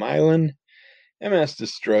called myelin. MS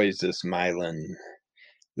destroys this myelin,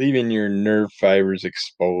 leaving your nerve fibers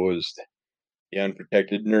exposed. The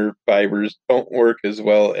unprotected nerve fibers don't work as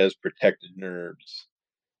well as protected nerves.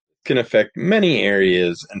 It can affect many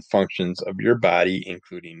areas and functions of your body,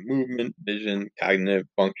 including movement, vision, cognitive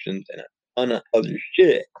functions, and a ton of other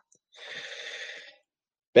shit.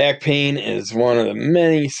 Back pain is one of the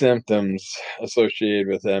many symptoms associated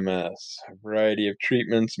with MS. A variety of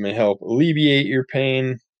treatments may help alleviate your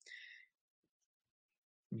pain,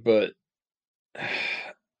 but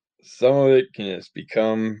some of it can just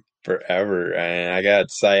become forever. And I got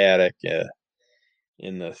sciatica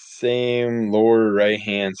in the same lower right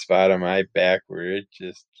hand spot of my back where it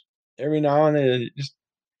just every now and then it just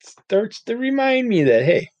starts to remind me that,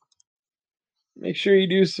 hey, make sure you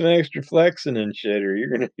do some extra flexing and shit, or you're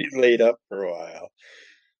gonna be laid up for a while.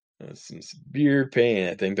 Some severe pain.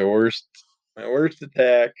 I think my worst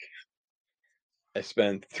attack. I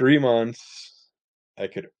spent 3 months. I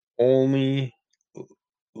could only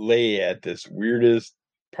lay at this weirdest,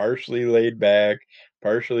 partially laid back,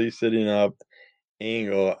 partially sitting up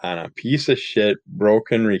angle on a piece of shit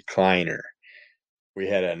broken recliner. We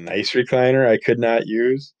had a nice recliner I could not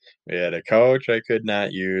use. We had a couch I could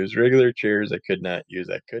not use. Regular chairs I could not use.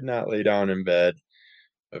 I could not lay down in bed.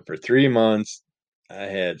 But for 3 months, I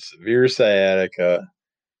had severe sciatica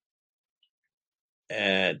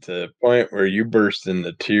at the point where you burst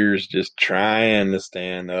into tears just trying to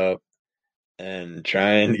stand up and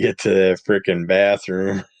trying to get to that freaking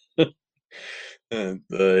bathroom. You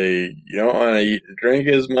don't want to eat and drink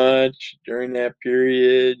as much during that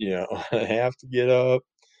period. You don't want to have to get up,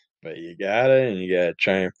 but you gotta, and you gotta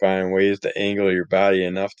try and find ways to angle your body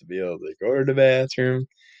enough to be able to go to the bathroom.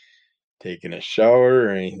 Taking a shower or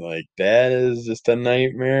anything like that is just a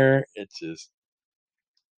nightmare. It's just,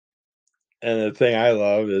 and the thing I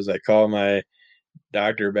love is I call my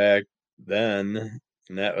doctor back then,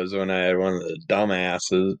 and that was when I had one of the dumbass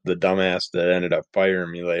that ended up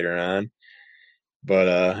firing me later on.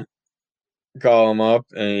 But call him up,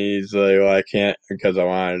 and he's like, "Well, I can't because I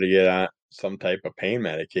wanted to get on some type of pain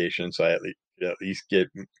medication, so I at least get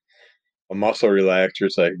a muscle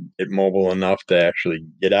relaxer, so I can get mobile enough to actually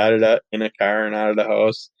get out of that in a car and out of the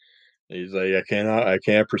house." He's like, I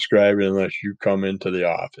can't prescribe it unless you come into the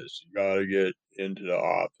office. You gotta get into the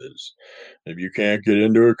office. If you can't get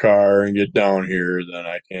into a car and get down here, then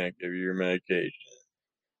I can't give you your medication.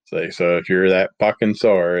 It's like, so if you're that fucking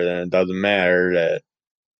sore, then it doesn't matter that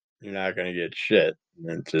you're not gonna get shit.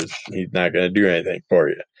 It's just he's not gonna do anything for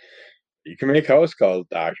you. You can make house calls,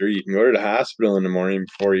 doctor. You can go to the hospital in the morning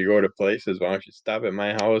before you go to places. Why don't you stop at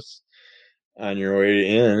my house on your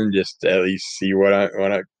way in and just at least see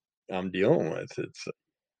I'm dealing with? It's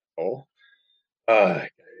oh,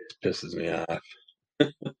 it pisses me off.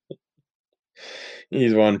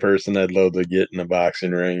 He's one person I'd love to get in a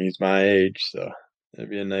boxing ring. He's my age, so it'd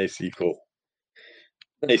be a nice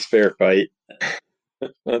fair fight.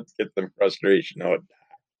 Let's get some frustration out.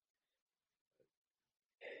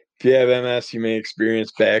 If you have MS, you may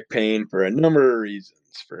experience back pain for a number of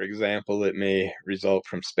reasons. For example, it may result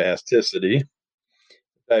from spasticity.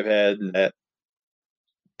 I've had that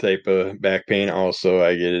type of back pain. Also,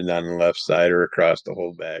 I get it on the left side or across the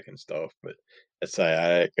whole back and stuff. But that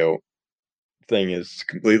sciatica thing is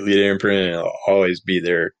completely different, and it'll always be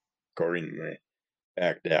there, according to my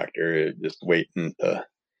back doctor, just waiting to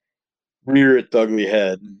rear its ugly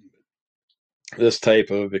head. This type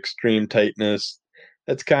of extreme tightness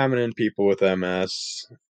that's common in people with MS,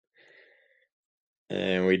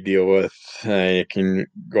 and we deal with it can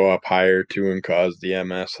go up higher too and cause the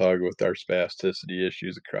MS hug with our spasticity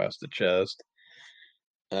issues across the chest.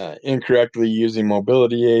 Incorrectly using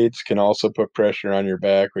mobility aids can also put pressure on your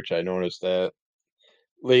back, which I noticed that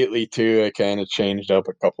lately too. I kind of changed up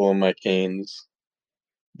a couple of my canes.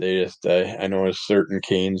 I noticed certain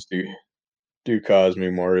canes do cause me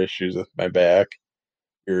more issues with my back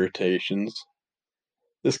irritations.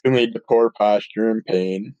 This can lead to poor posture and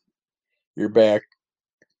pain. Your back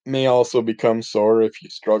may also become sore if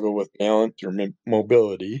you struggle with balance or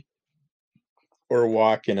mobility or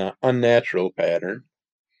walk in an unnatural pattern.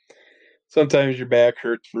 Sometimes your back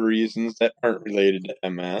hurts for reasons that aren't related to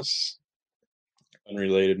MS.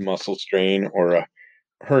 Unrelated muscle strain or a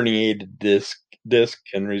herniated disc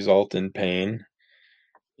can result in pain.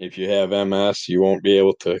 If you have MS, you won't be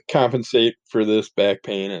able to compensate for this back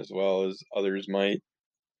pain as well as others might.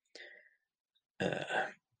 Uh,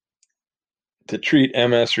 to treat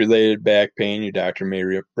MS related back pain, your doctor may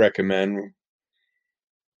recommend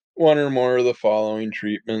one or more of the following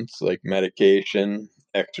treatments like medication,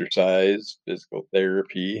 exercise, physical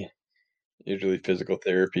therapy. Usually physical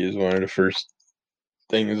therapy is one of the first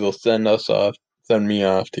things they'll send me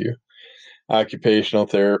off to. Occupational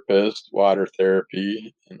therapist, water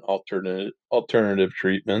therapy, and alternative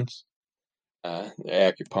treatments.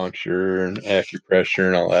 Acupuncture and acupressure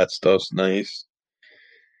and all that stuff's nice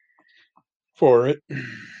for it.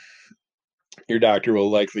 Your doctor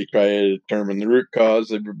will likely try to determine the root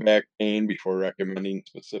cause of your back pain before recommending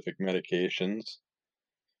specific medications.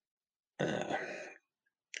 Uh,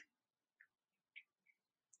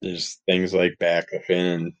 there's things like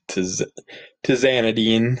baclofen and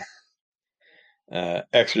tizanidine.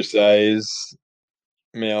 Exercise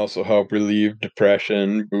may also help relieve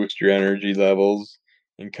depression, boost your energy levels,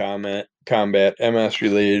 and combat MS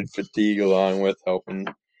related fatigue, along with helping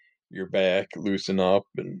your back loosen up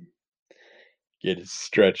and get it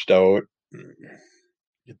stretched out,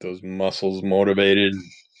 get those muscles motivated,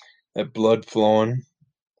 that blood flowing.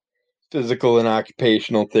 Physical and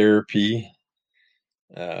occupational therapy.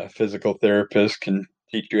 Physical therapists can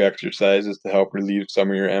teach you exercises to help relieve some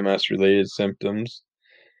of your MS related symptoms.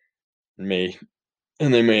 May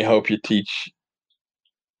and they may help you teach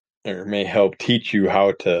or may help teach you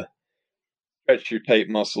how to stretch your tight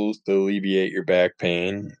muscles to alleviate your back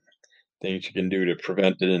pain, things you can do to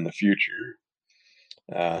prevent it in the future.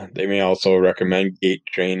 They may also recommend gait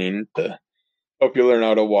training to help you learn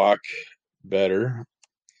how to walk better.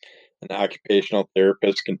 An occupational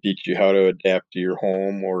therapist can teach you how to adapt to your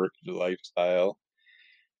home, work, lifestyle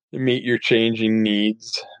to meet your changing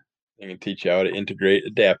needs. They can teach you how to integrate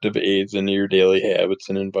adaptive aids into your daily habits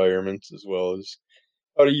and environments, as well as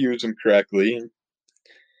how to use them correctly.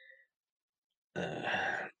 Uh,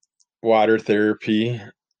 Water therapy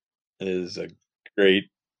is a great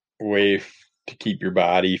way to keep your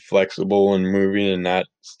body flexible and moving and not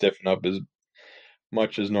stiffen up as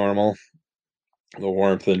much as normal. The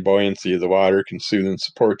warmth and buoyancy of the water can soothe and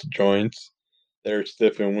support the joints that are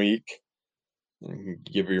stiff and weak, and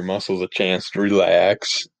give your muscles a chance to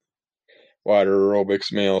relax. Water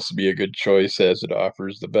aerobics may also be a good choice as it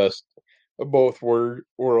offers the best of both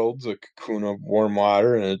worlds, a cocoon of warm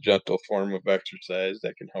water and a gentle form of exercise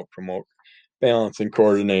that can help promote balance and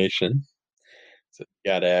coordination. So if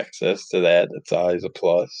you got access to that, that's always a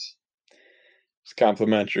plus. It's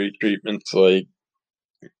complementary treatments like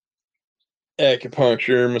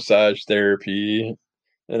acupuncture, massage therapy,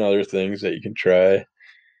 and other things that you can try.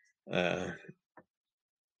 Uh,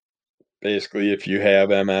 Basically, if you have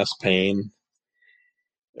MS pain,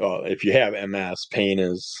 well, if you have MS, pain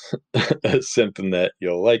is a symptom that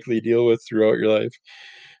you'll likely deal with throughout your life.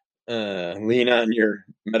 Lean on your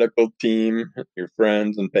medical team, your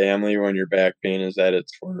friends, and family when your back pain is at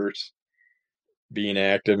its worst. Being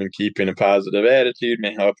active and keeping a positive attitude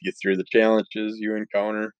may help you through the challenges you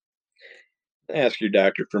encounter. Ask your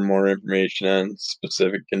doctor for more information on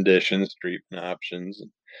specific conditions, treatment options,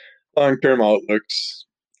 and long term outlooks.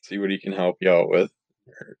 See what he can help you out with,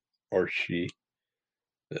 or she.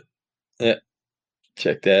 But, yeah,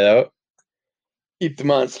 check that out. Keep the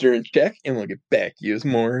monster in check, and we'll get back to you with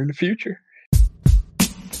more in the future.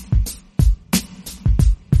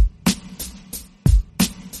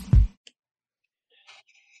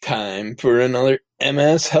 Time for another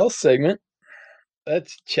MS health segment.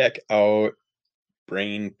 Let's check out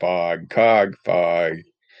brain fog, cog fog,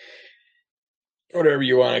 whatever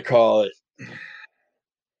you want to call it.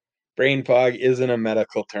 Brain fog isn't a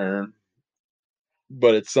medical term,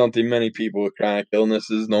 but it's something many people with chronic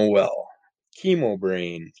illnesses know well. Chemo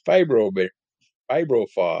brain, fibro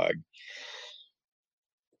fog,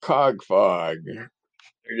 cog fog.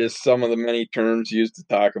 They're just some of the many terms used to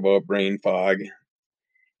talk about brain fog.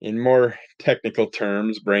 In more technical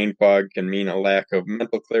terms, brain fog can mean a lack of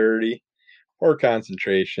mental clarity or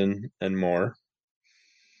concentration and more.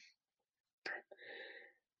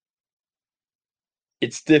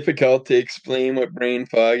 It's difficult to explain what brain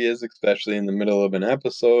fog is, especially in the middle of an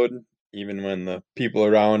episode, even when the people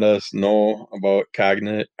around us know about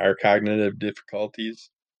our cognitive difficulties.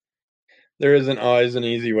 There isn't always an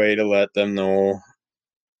easy way to let them know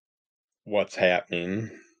what's happening,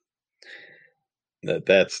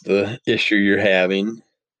 that's the issue you're having.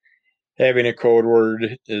 Having a code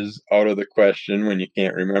word is out of the question when you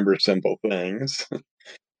can't remember simple things.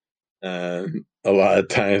 A lot of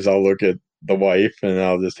times I'll look at the wife and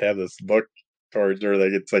I'll just have this look towards her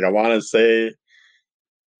like it's like I want to say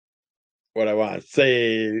what I want to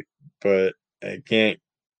say, but I can't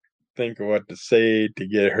think of what to say to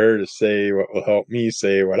get her to say what will help me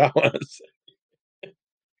say what I want to say.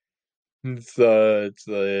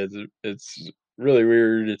 It's really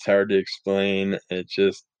weird. It's hard to explain. It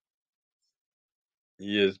just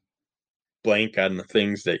You just blank on the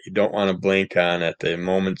things that you don't want to blank on at the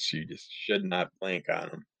moments you just should not blank on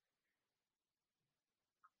them.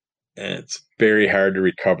 And it's very hard to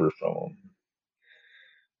recover from them.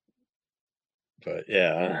 But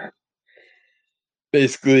yeah,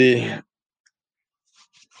 basically, when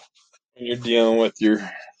you're dealing with your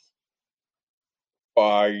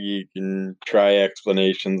fog, you can try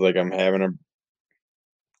explanations like I'm having a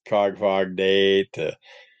cog fog day to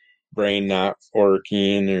brain not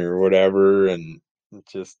working or whatever, and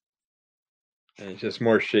it's just it's just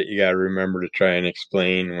more shit you gotta remember to try and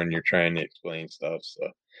explain when you're trying to explain stuff. So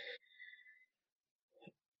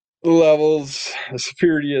the levels, the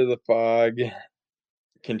severity of the fog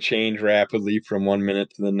can change rapidly from 1 minute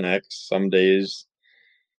to the next. Some days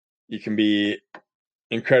you can be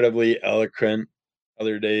incredibly eloquent.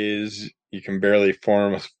 Other days you can barely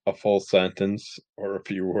form a full sentence or a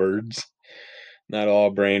few words. Not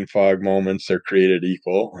all brain fog moments are created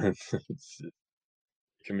equal.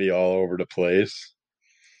 It can be all over the place.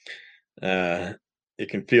 Uh, it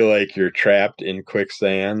can feel like you're trapped in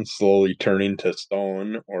quicksand, slowly turning to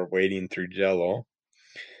stone or wading through jello.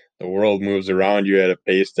 The world moves around you at a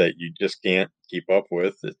pace that you just can't keep up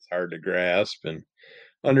with. It's hard to grasp and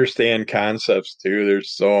understand concepts too.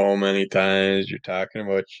 There's so many times you're talking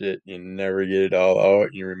about shit, you never get it all out,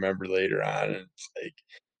 and you remember later on, and it's like,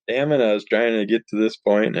 damn it, I was trying to get to this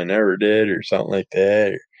point and I never did, or something like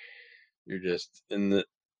that. Or you're just in the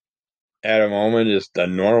at a moment, just a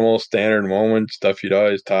normal standard moment, stuff you'd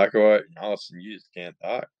always talk about, and all of a sudden you just can't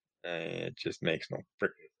talk. It just makes no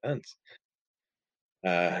freaking sense.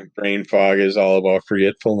 Brain fog is all about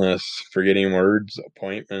forgetfulness, forgetting words,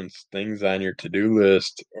 appointments, things on your to do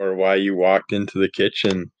list, or why you walked into the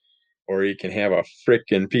kitchen. Or you can have a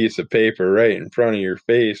freaking piece of paper right in front of your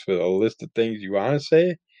face with a list of things you want to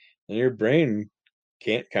say, and your brain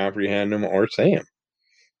can't comprehend them or say them.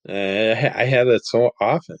 I have that so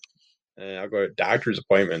often. I'll go to doctor's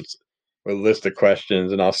appointments with a list of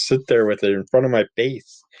questions, and I'll sit there with it in front of my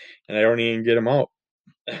face, and I don't even get them out.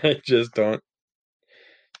 I just don't.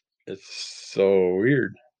 It's so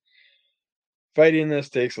weird. Fighting this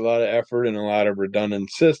takes a lot of effort and a lot of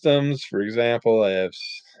redundant systems. For example, I have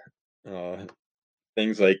uh,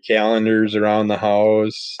 things like calendars around the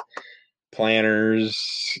house,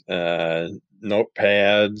 planners,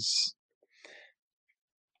 notepads.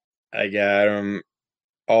 I got them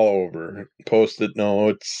all over. Post-it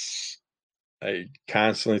notes. I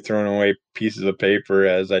constantly throwing away pieces of paper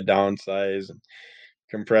as I downsize and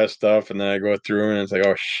compress stuff, and then I go through and it's like,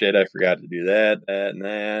 oh shit, I forgot to do that, that, and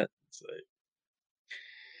that. It's like,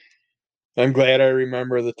 I'm glad I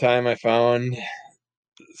remember the time I found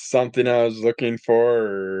something I was looking for,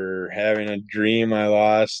 or having a dream I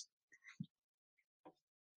lost,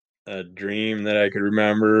 a dream that I could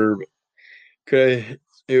remember. Could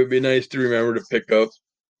it would be nice to remember to pick up.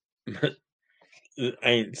 I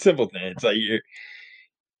mean, simple things. It's like you're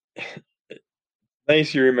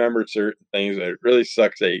nice you remember certain things, but it really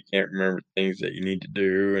sucks that you can't remember things that you need to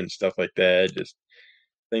do and stuff like that. Just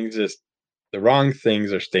things, just the wrong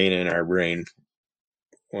things are staying in our brain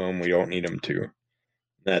when we don't need them to.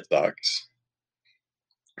 That sucks.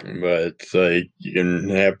 But it's like you can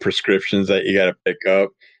have prescriptions that you got to pick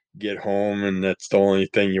up, get home, and that's the only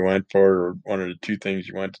thing you went for, or one of the two things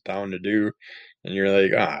you went to town to do, and you're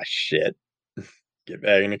like, ah, shit, get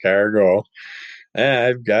back in the car, go.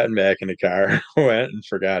 I've gotten back in the car, went and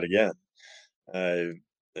forgot again. I,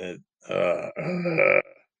 uh,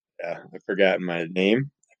 yeah, I've forgotten my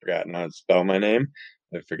name. I've forgotten how to spell my name.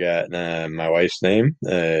 I've forgotten my wife's name.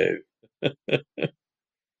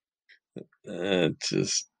 It's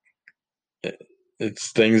just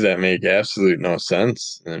it's things that make absolute no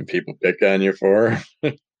sense, and people pick on you for.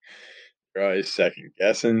 You're always second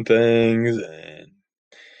guessing things, and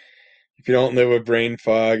if you don't live with brain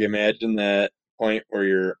fog, imagine that point where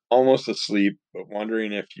you're almost asleep, but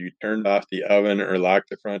wondering if you turned off the oven or locked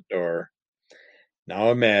the front door. Now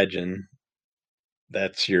imagine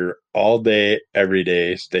that's your all day,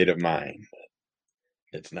 everyday state of mind.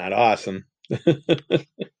 It's not awesome.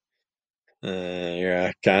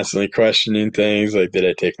 You're constantly questioning things like, did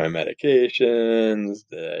I take my medications?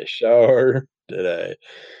 Did I shower? Did I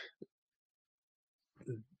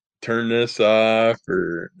turn this off?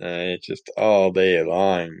 Or it's just all day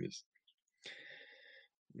long. Just,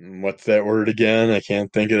 what's that word again? I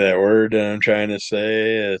can't think of that word that I'm trying to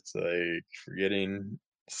say. It's like forgetting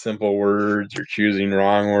simple words or choosing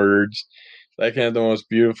wrong words. I can have the most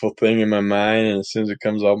beautiful thing in my mind, and as soon as it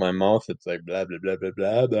comes out my mouth, it's like blah blah blah blah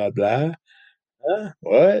blah blah blah. Huh?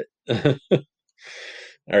 What?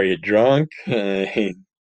 Are you drunk?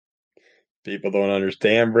 people don't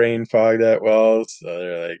understand brain fog that well, so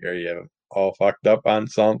they're like, "Are you all fucked up on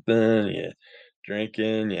something? You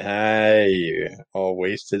drinking? You high? You all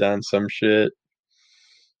wasted on some shit?"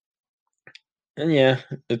 And yeah,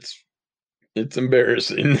 it's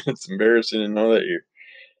embarrassing. It's embarrassing to know that you're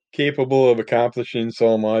capable of accomplishing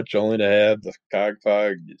so much, only to have the cog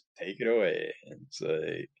fog just take it away. It's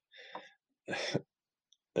like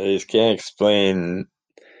I just can't explain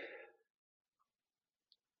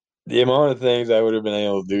the amount of things I would have been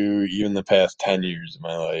able to do even the past 10 years of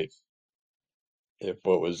my life if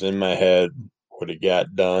what was in my head would have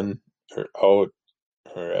got done or out,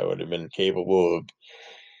 or I would have been capable of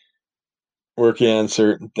working on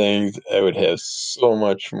certain things. I would have so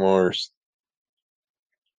much more.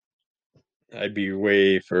 I'd be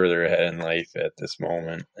way further ahead in life at this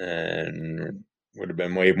moment and would have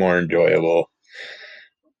been way more enjoyable.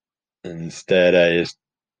 Instead, I just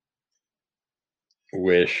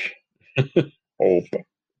wish, hope.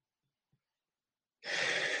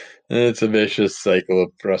 And it's a vicious cycle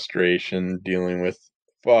of frustration. Dealing with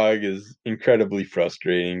fog is incredibly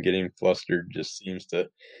frustrating. Getting flustered just seems to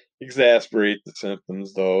exasperate the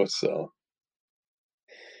symptoms, though, so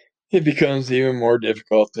it becomes even more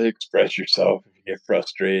difficult to express yourself if you get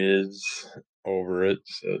frustrated over it.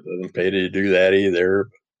 So it doesn't pay to do that either.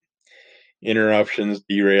 Interruptions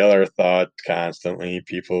derail our thoughts constantly.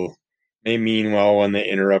 People may mean well when they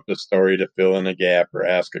interrupt a story to fill in a gap or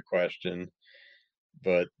ask a question,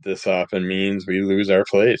 but this often means we lose our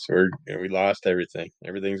place. We lost everything.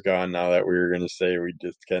 Everything's gone now that we were going to say. We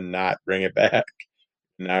just cannot bring it back,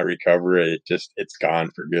 not recover it. It's gone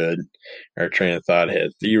for good. Our train of thought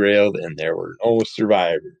has derailed, and there were no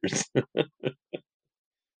survivors.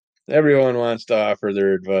 Everyone wants to offer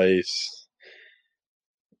their advice.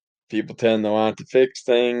 People tend to want to fix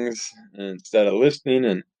things instead of listening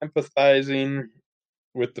and empathizing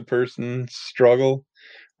with the person's struggle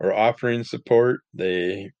or offering support.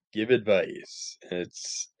 They give advice.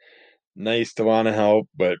 It's nice to want to help,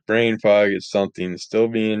 but brain fog is something still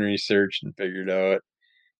being researched and figured out.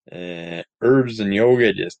 And herbs and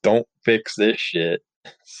yoga just don't fix this shit.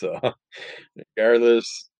 So,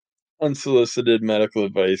 regardless, unsolicited medical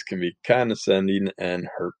advice can be condescending and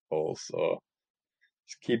hurtful. So,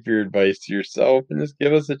 just keep your advice to yourself and just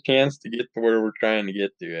give us a chance to get to where we're trying to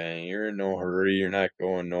get to. And you're in no hurry. You're not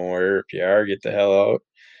going nowhere. If you are, get the hell out.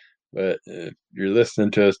 But if you're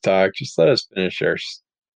listening to us talk, just let us finish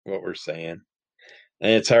what we're saying.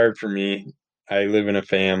 And it's hard for me. I live in a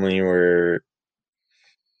family where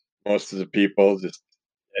most of the people just,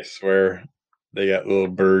 I swear, they got little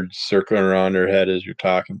birds circling around their head as you're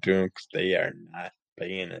talking to them because they are not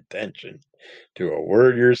paying attention to a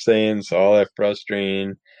word you're saying. So all that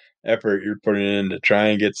frustrating effort you're putting in to try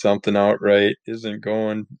and get something out right isn't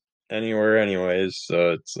going anywhere anyways.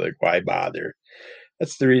 So it's like, why bother?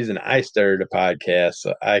 That's the reason I started a podcast,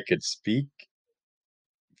 so I could speak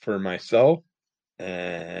for myself.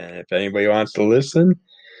 And if anybody wants to listen,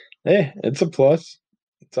 hey, it's a plus.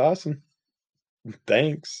 It's awesome.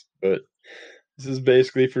 Thanks. But this is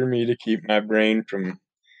basically for me to keep my brain from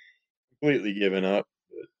completely giving up.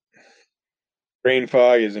 Brain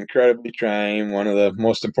fog is incredibly trying. One of the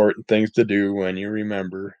most important things to do when you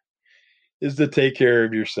remember is to take care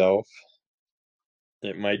of yourself.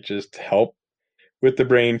 It might just help with the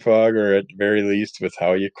brain fog, or at the very least, with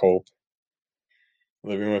how you cope.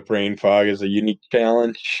 Living with brain fog is a unique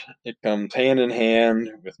challenge. It comes hand in hand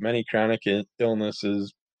with many chronic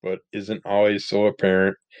illnesses, but isn't always so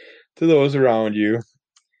apparent to those around you.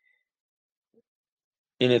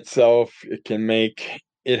 In itself, it can make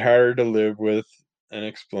it harder to live with and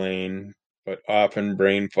explain, but often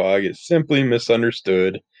brain fog is simply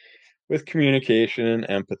misunderstood. With communication and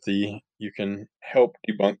empathy, you can help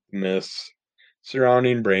debunk the myths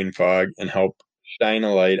surrounding brain fog and help shine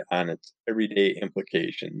a light on its everyday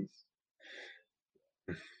implications.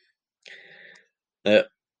 Uh,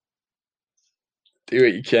 do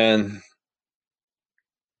what you can,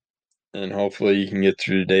 and hopefully you can get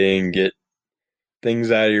through the day and get things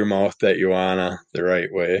out of your mouth that you wanna the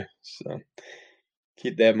right way. So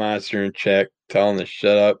keep that monster in check. Tell him to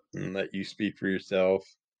shut up and let you speak for yourself.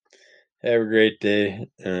 Have a great day,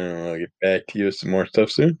 and I'll get back to you with some more stuff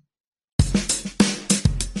soon.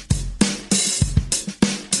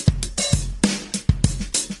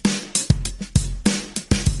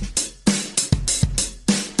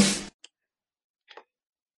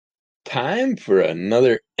 Time for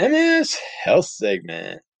another MS Health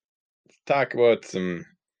segment. Let's talk about some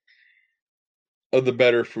of the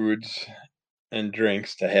better foods and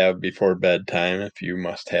drinks to have before bedtime if you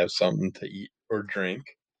must have something to eat or drink.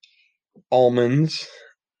 Almonds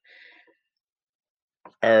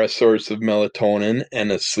are a source of melatonin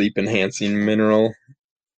and a sleep enhancing mineral,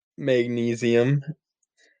 magnesium,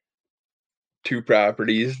 two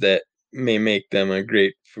properties that may make them a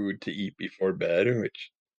great food to eat before bed,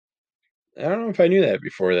 which I don't know if I knew that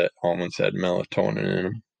before that almonds had melatonin in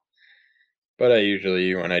them. But I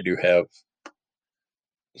usually, when I do have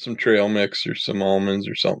some trail mix or some almonds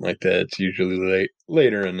or something like that, it's usually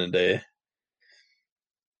later in the day.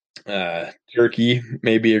 Turkey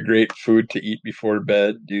may be a great food to eat before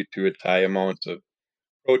bed due to its high amounts of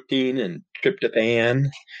protein and tryptophan,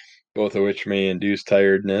 both of which may induce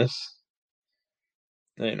tiredness.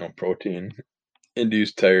 I know protein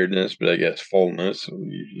induce tiredness, but I guess fullness will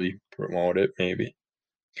usually promote it, maybe.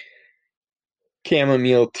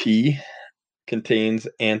 Chamomile tea contains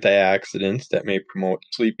antioxidants that may promote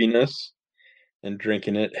sleepiness, and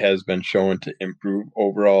drinking it has been shown to improve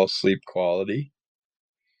overall sleep quality.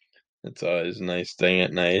 It's always a nice thing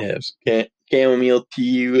at night. Have some chamomile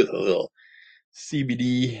tea with a little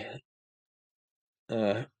CBD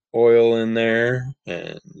uh, oil in there,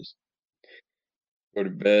 and just go to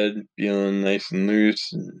bed feeling nice and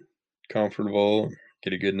loose and comfortable.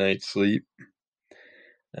 Get a good night's sleep.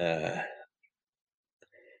 Uh,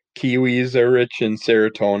 Kiwis are rich in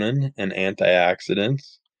serotonin and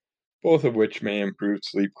antioxidants, both of which may improve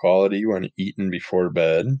sleep quality when eaten before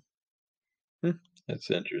bed. Hmm,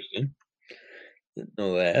 that's interesting. Didn't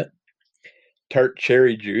know that. Tart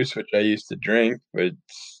cherry juice, which I used to drink, but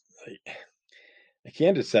it's like I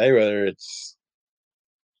can't decide whether it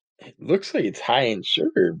looks like it's high in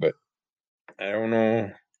sugar, but I don't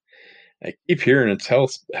know. I keep hearing its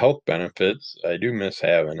health benefits. I do miss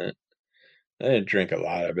having it. I didn't drink a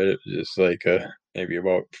lot of it. It was just like maybe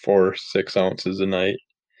about 4 or 6 ounces a night.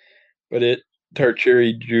 But tart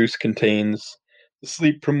cherry juice contains the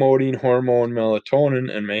sleep promoting hormone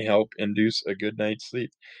melatonin and may help induce a good night's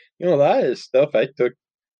sleep. A lot of this stuff I took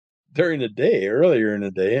during the day, earlier in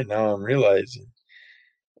the day, and now I'm realizing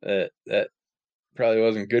that probably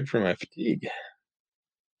wasn't good for my fatigue.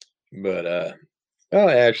 But well,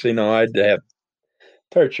 actually, no, I'd have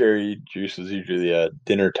tart cherry juice is usually a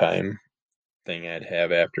dinner time thing I'd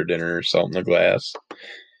have after dinner or salt in the glass.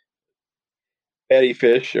 Fatty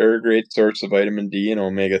fish are a great source of vitamin D and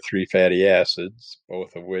omega-3 fatty acids,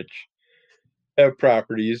 both of which have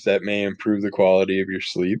properties that may improve the quality of your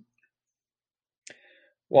sleep.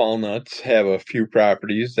 Walnuts have a few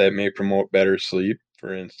properties that may promote better sleep.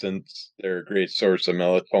 For instance, they're a great source of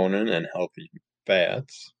melatonin and healthy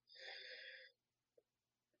fats.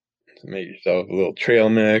 So make yourself a little trail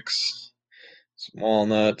mix, some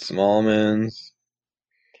walnuts, some almonds.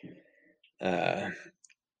 Uh,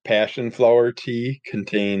 Passion flower tea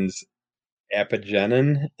contains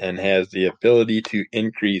apigenin and has the ability to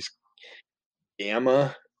increase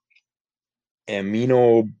gamma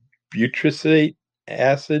aminobutyric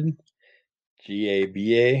acid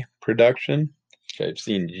GABA production. I've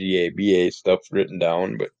seen GABA stuff written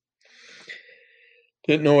down, but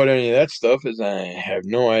didn't know what any of that stuff is. I have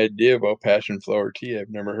no idea about passion flower tea. I've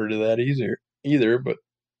never heard of that either, but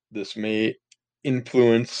this may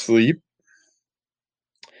influence sleep.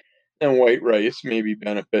 And white rice may be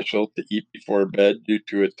beneficial to eat before bed due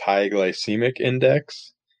to its high glycemic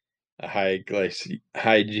index. A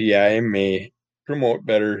high GI may promote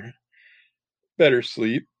better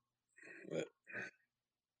sleep. But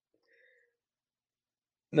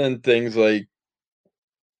then things like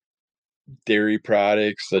dairy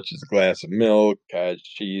products such as a glass of milk, cottage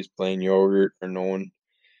cheese, plain yogurt are known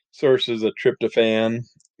sources of tryptophan.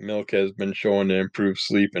 Milk has been shown to improve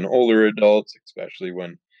sleep in older adults, especially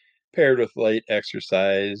when paired with light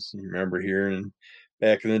exercise. You remember hearing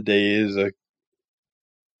back in the days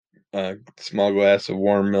a small glass of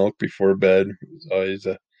warm milk before bed was always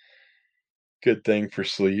a good thing for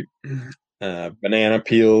sleep. Banana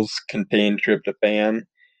peels contain tryptophan,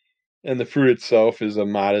 and the fruit itself is a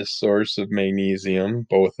modest source of magnesium.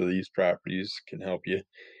 Both of these properties can help you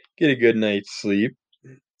get a good night's sleep.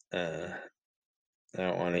 Uh, I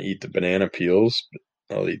don't want to eat the banana peels,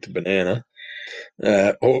 but I'll eat the banana.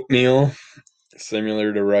 Oatmeal,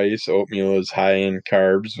 similar to rice, oatmeal is high in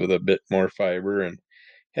carbs with a bit more fiber and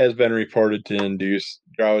has been reported to induce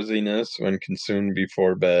drowsiness when consumed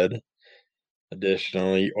before bed.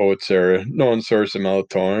 Additionally, oats are a known source of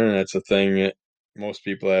melatonin, and that's a thing that most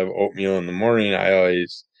people have oatmeal in the morning.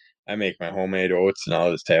 I make my homemade oats, and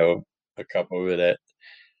I'll just have a cup of it at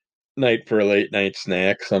night for a late night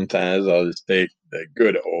snack. Sometimes I'll just take the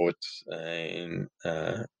good oats and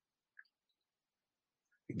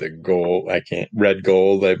the gold. I can't red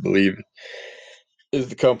gold, I believe, is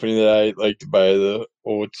the company that I like to buy the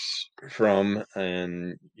oats from,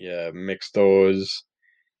 and yeah, mix those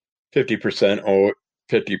 50% oat,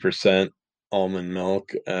 50% almond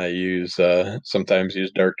milk. I use sometimes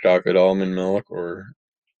use dark chocolate almond milk or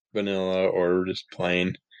vanilla or just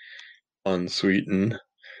plain unsweetened.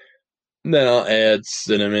 Then I'll add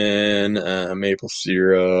cinnamon, maple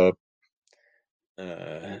syrup,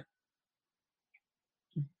 uh,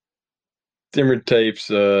 different types.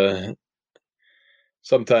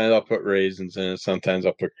 Sometimes I'll put raisins in it. Sometimes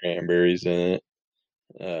I'll put cranberries in it.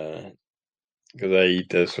 Because I eat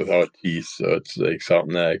this without teeth, so it's like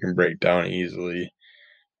something that I can break down easily.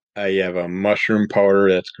 I have a mushroom powder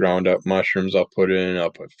that's ground up mushrooms. I'll put in.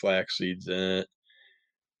 I'll put flax seeds in it.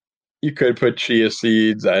 You could put chia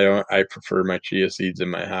seeds. I don't. I prefer my chia seeds in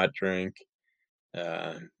my hot drink.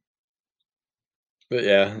 Uh, but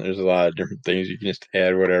yeah, there's a lot of different things. You can just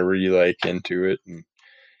add whatever you like into it and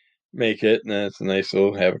make it, and then it's a nice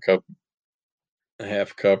little a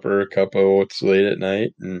half cup or a cup of oats late at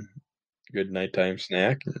night, and good nighttime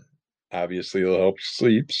snack. And obviously, it'll help you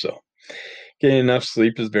sleep. So, getting enough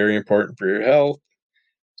sleep is very important for your health.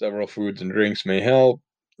 Several foods and drinks may help.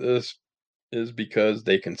 This is because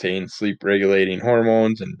they contain sleep regulating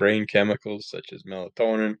hormones and brain chemicals such as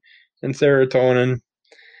melatonin and serotonin.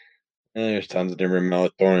 And there's tons of different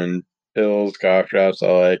melatonin pills, cough drops,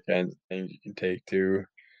 all that kinds of things you can take too.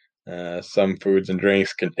 Some foods and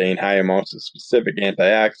drinks contain high amounts of specific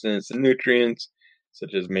antioxidants and nutrients,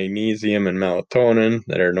 such as magnesium and melatonin,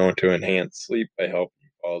 that are known to enhance sleep by helping you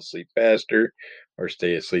fall asleep faster or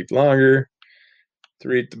stay asleep longer. To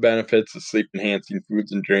reap the benefits of sleep enhancing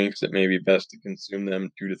foods and drinks, it may be best to consume them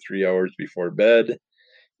 2 to 3 hours before bed.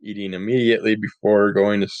 Eating immediately before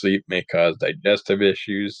going to sleep may cause digestive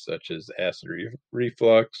issues such as acid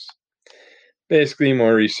reflux. Basically,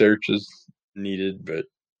 more research is needed, but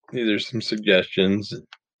these are some suggestions you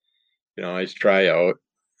can always try out.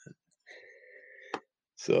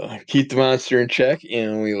 So keep the monster in check,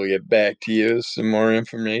 and we will get back to you with some more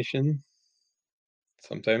information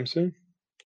sometime soon.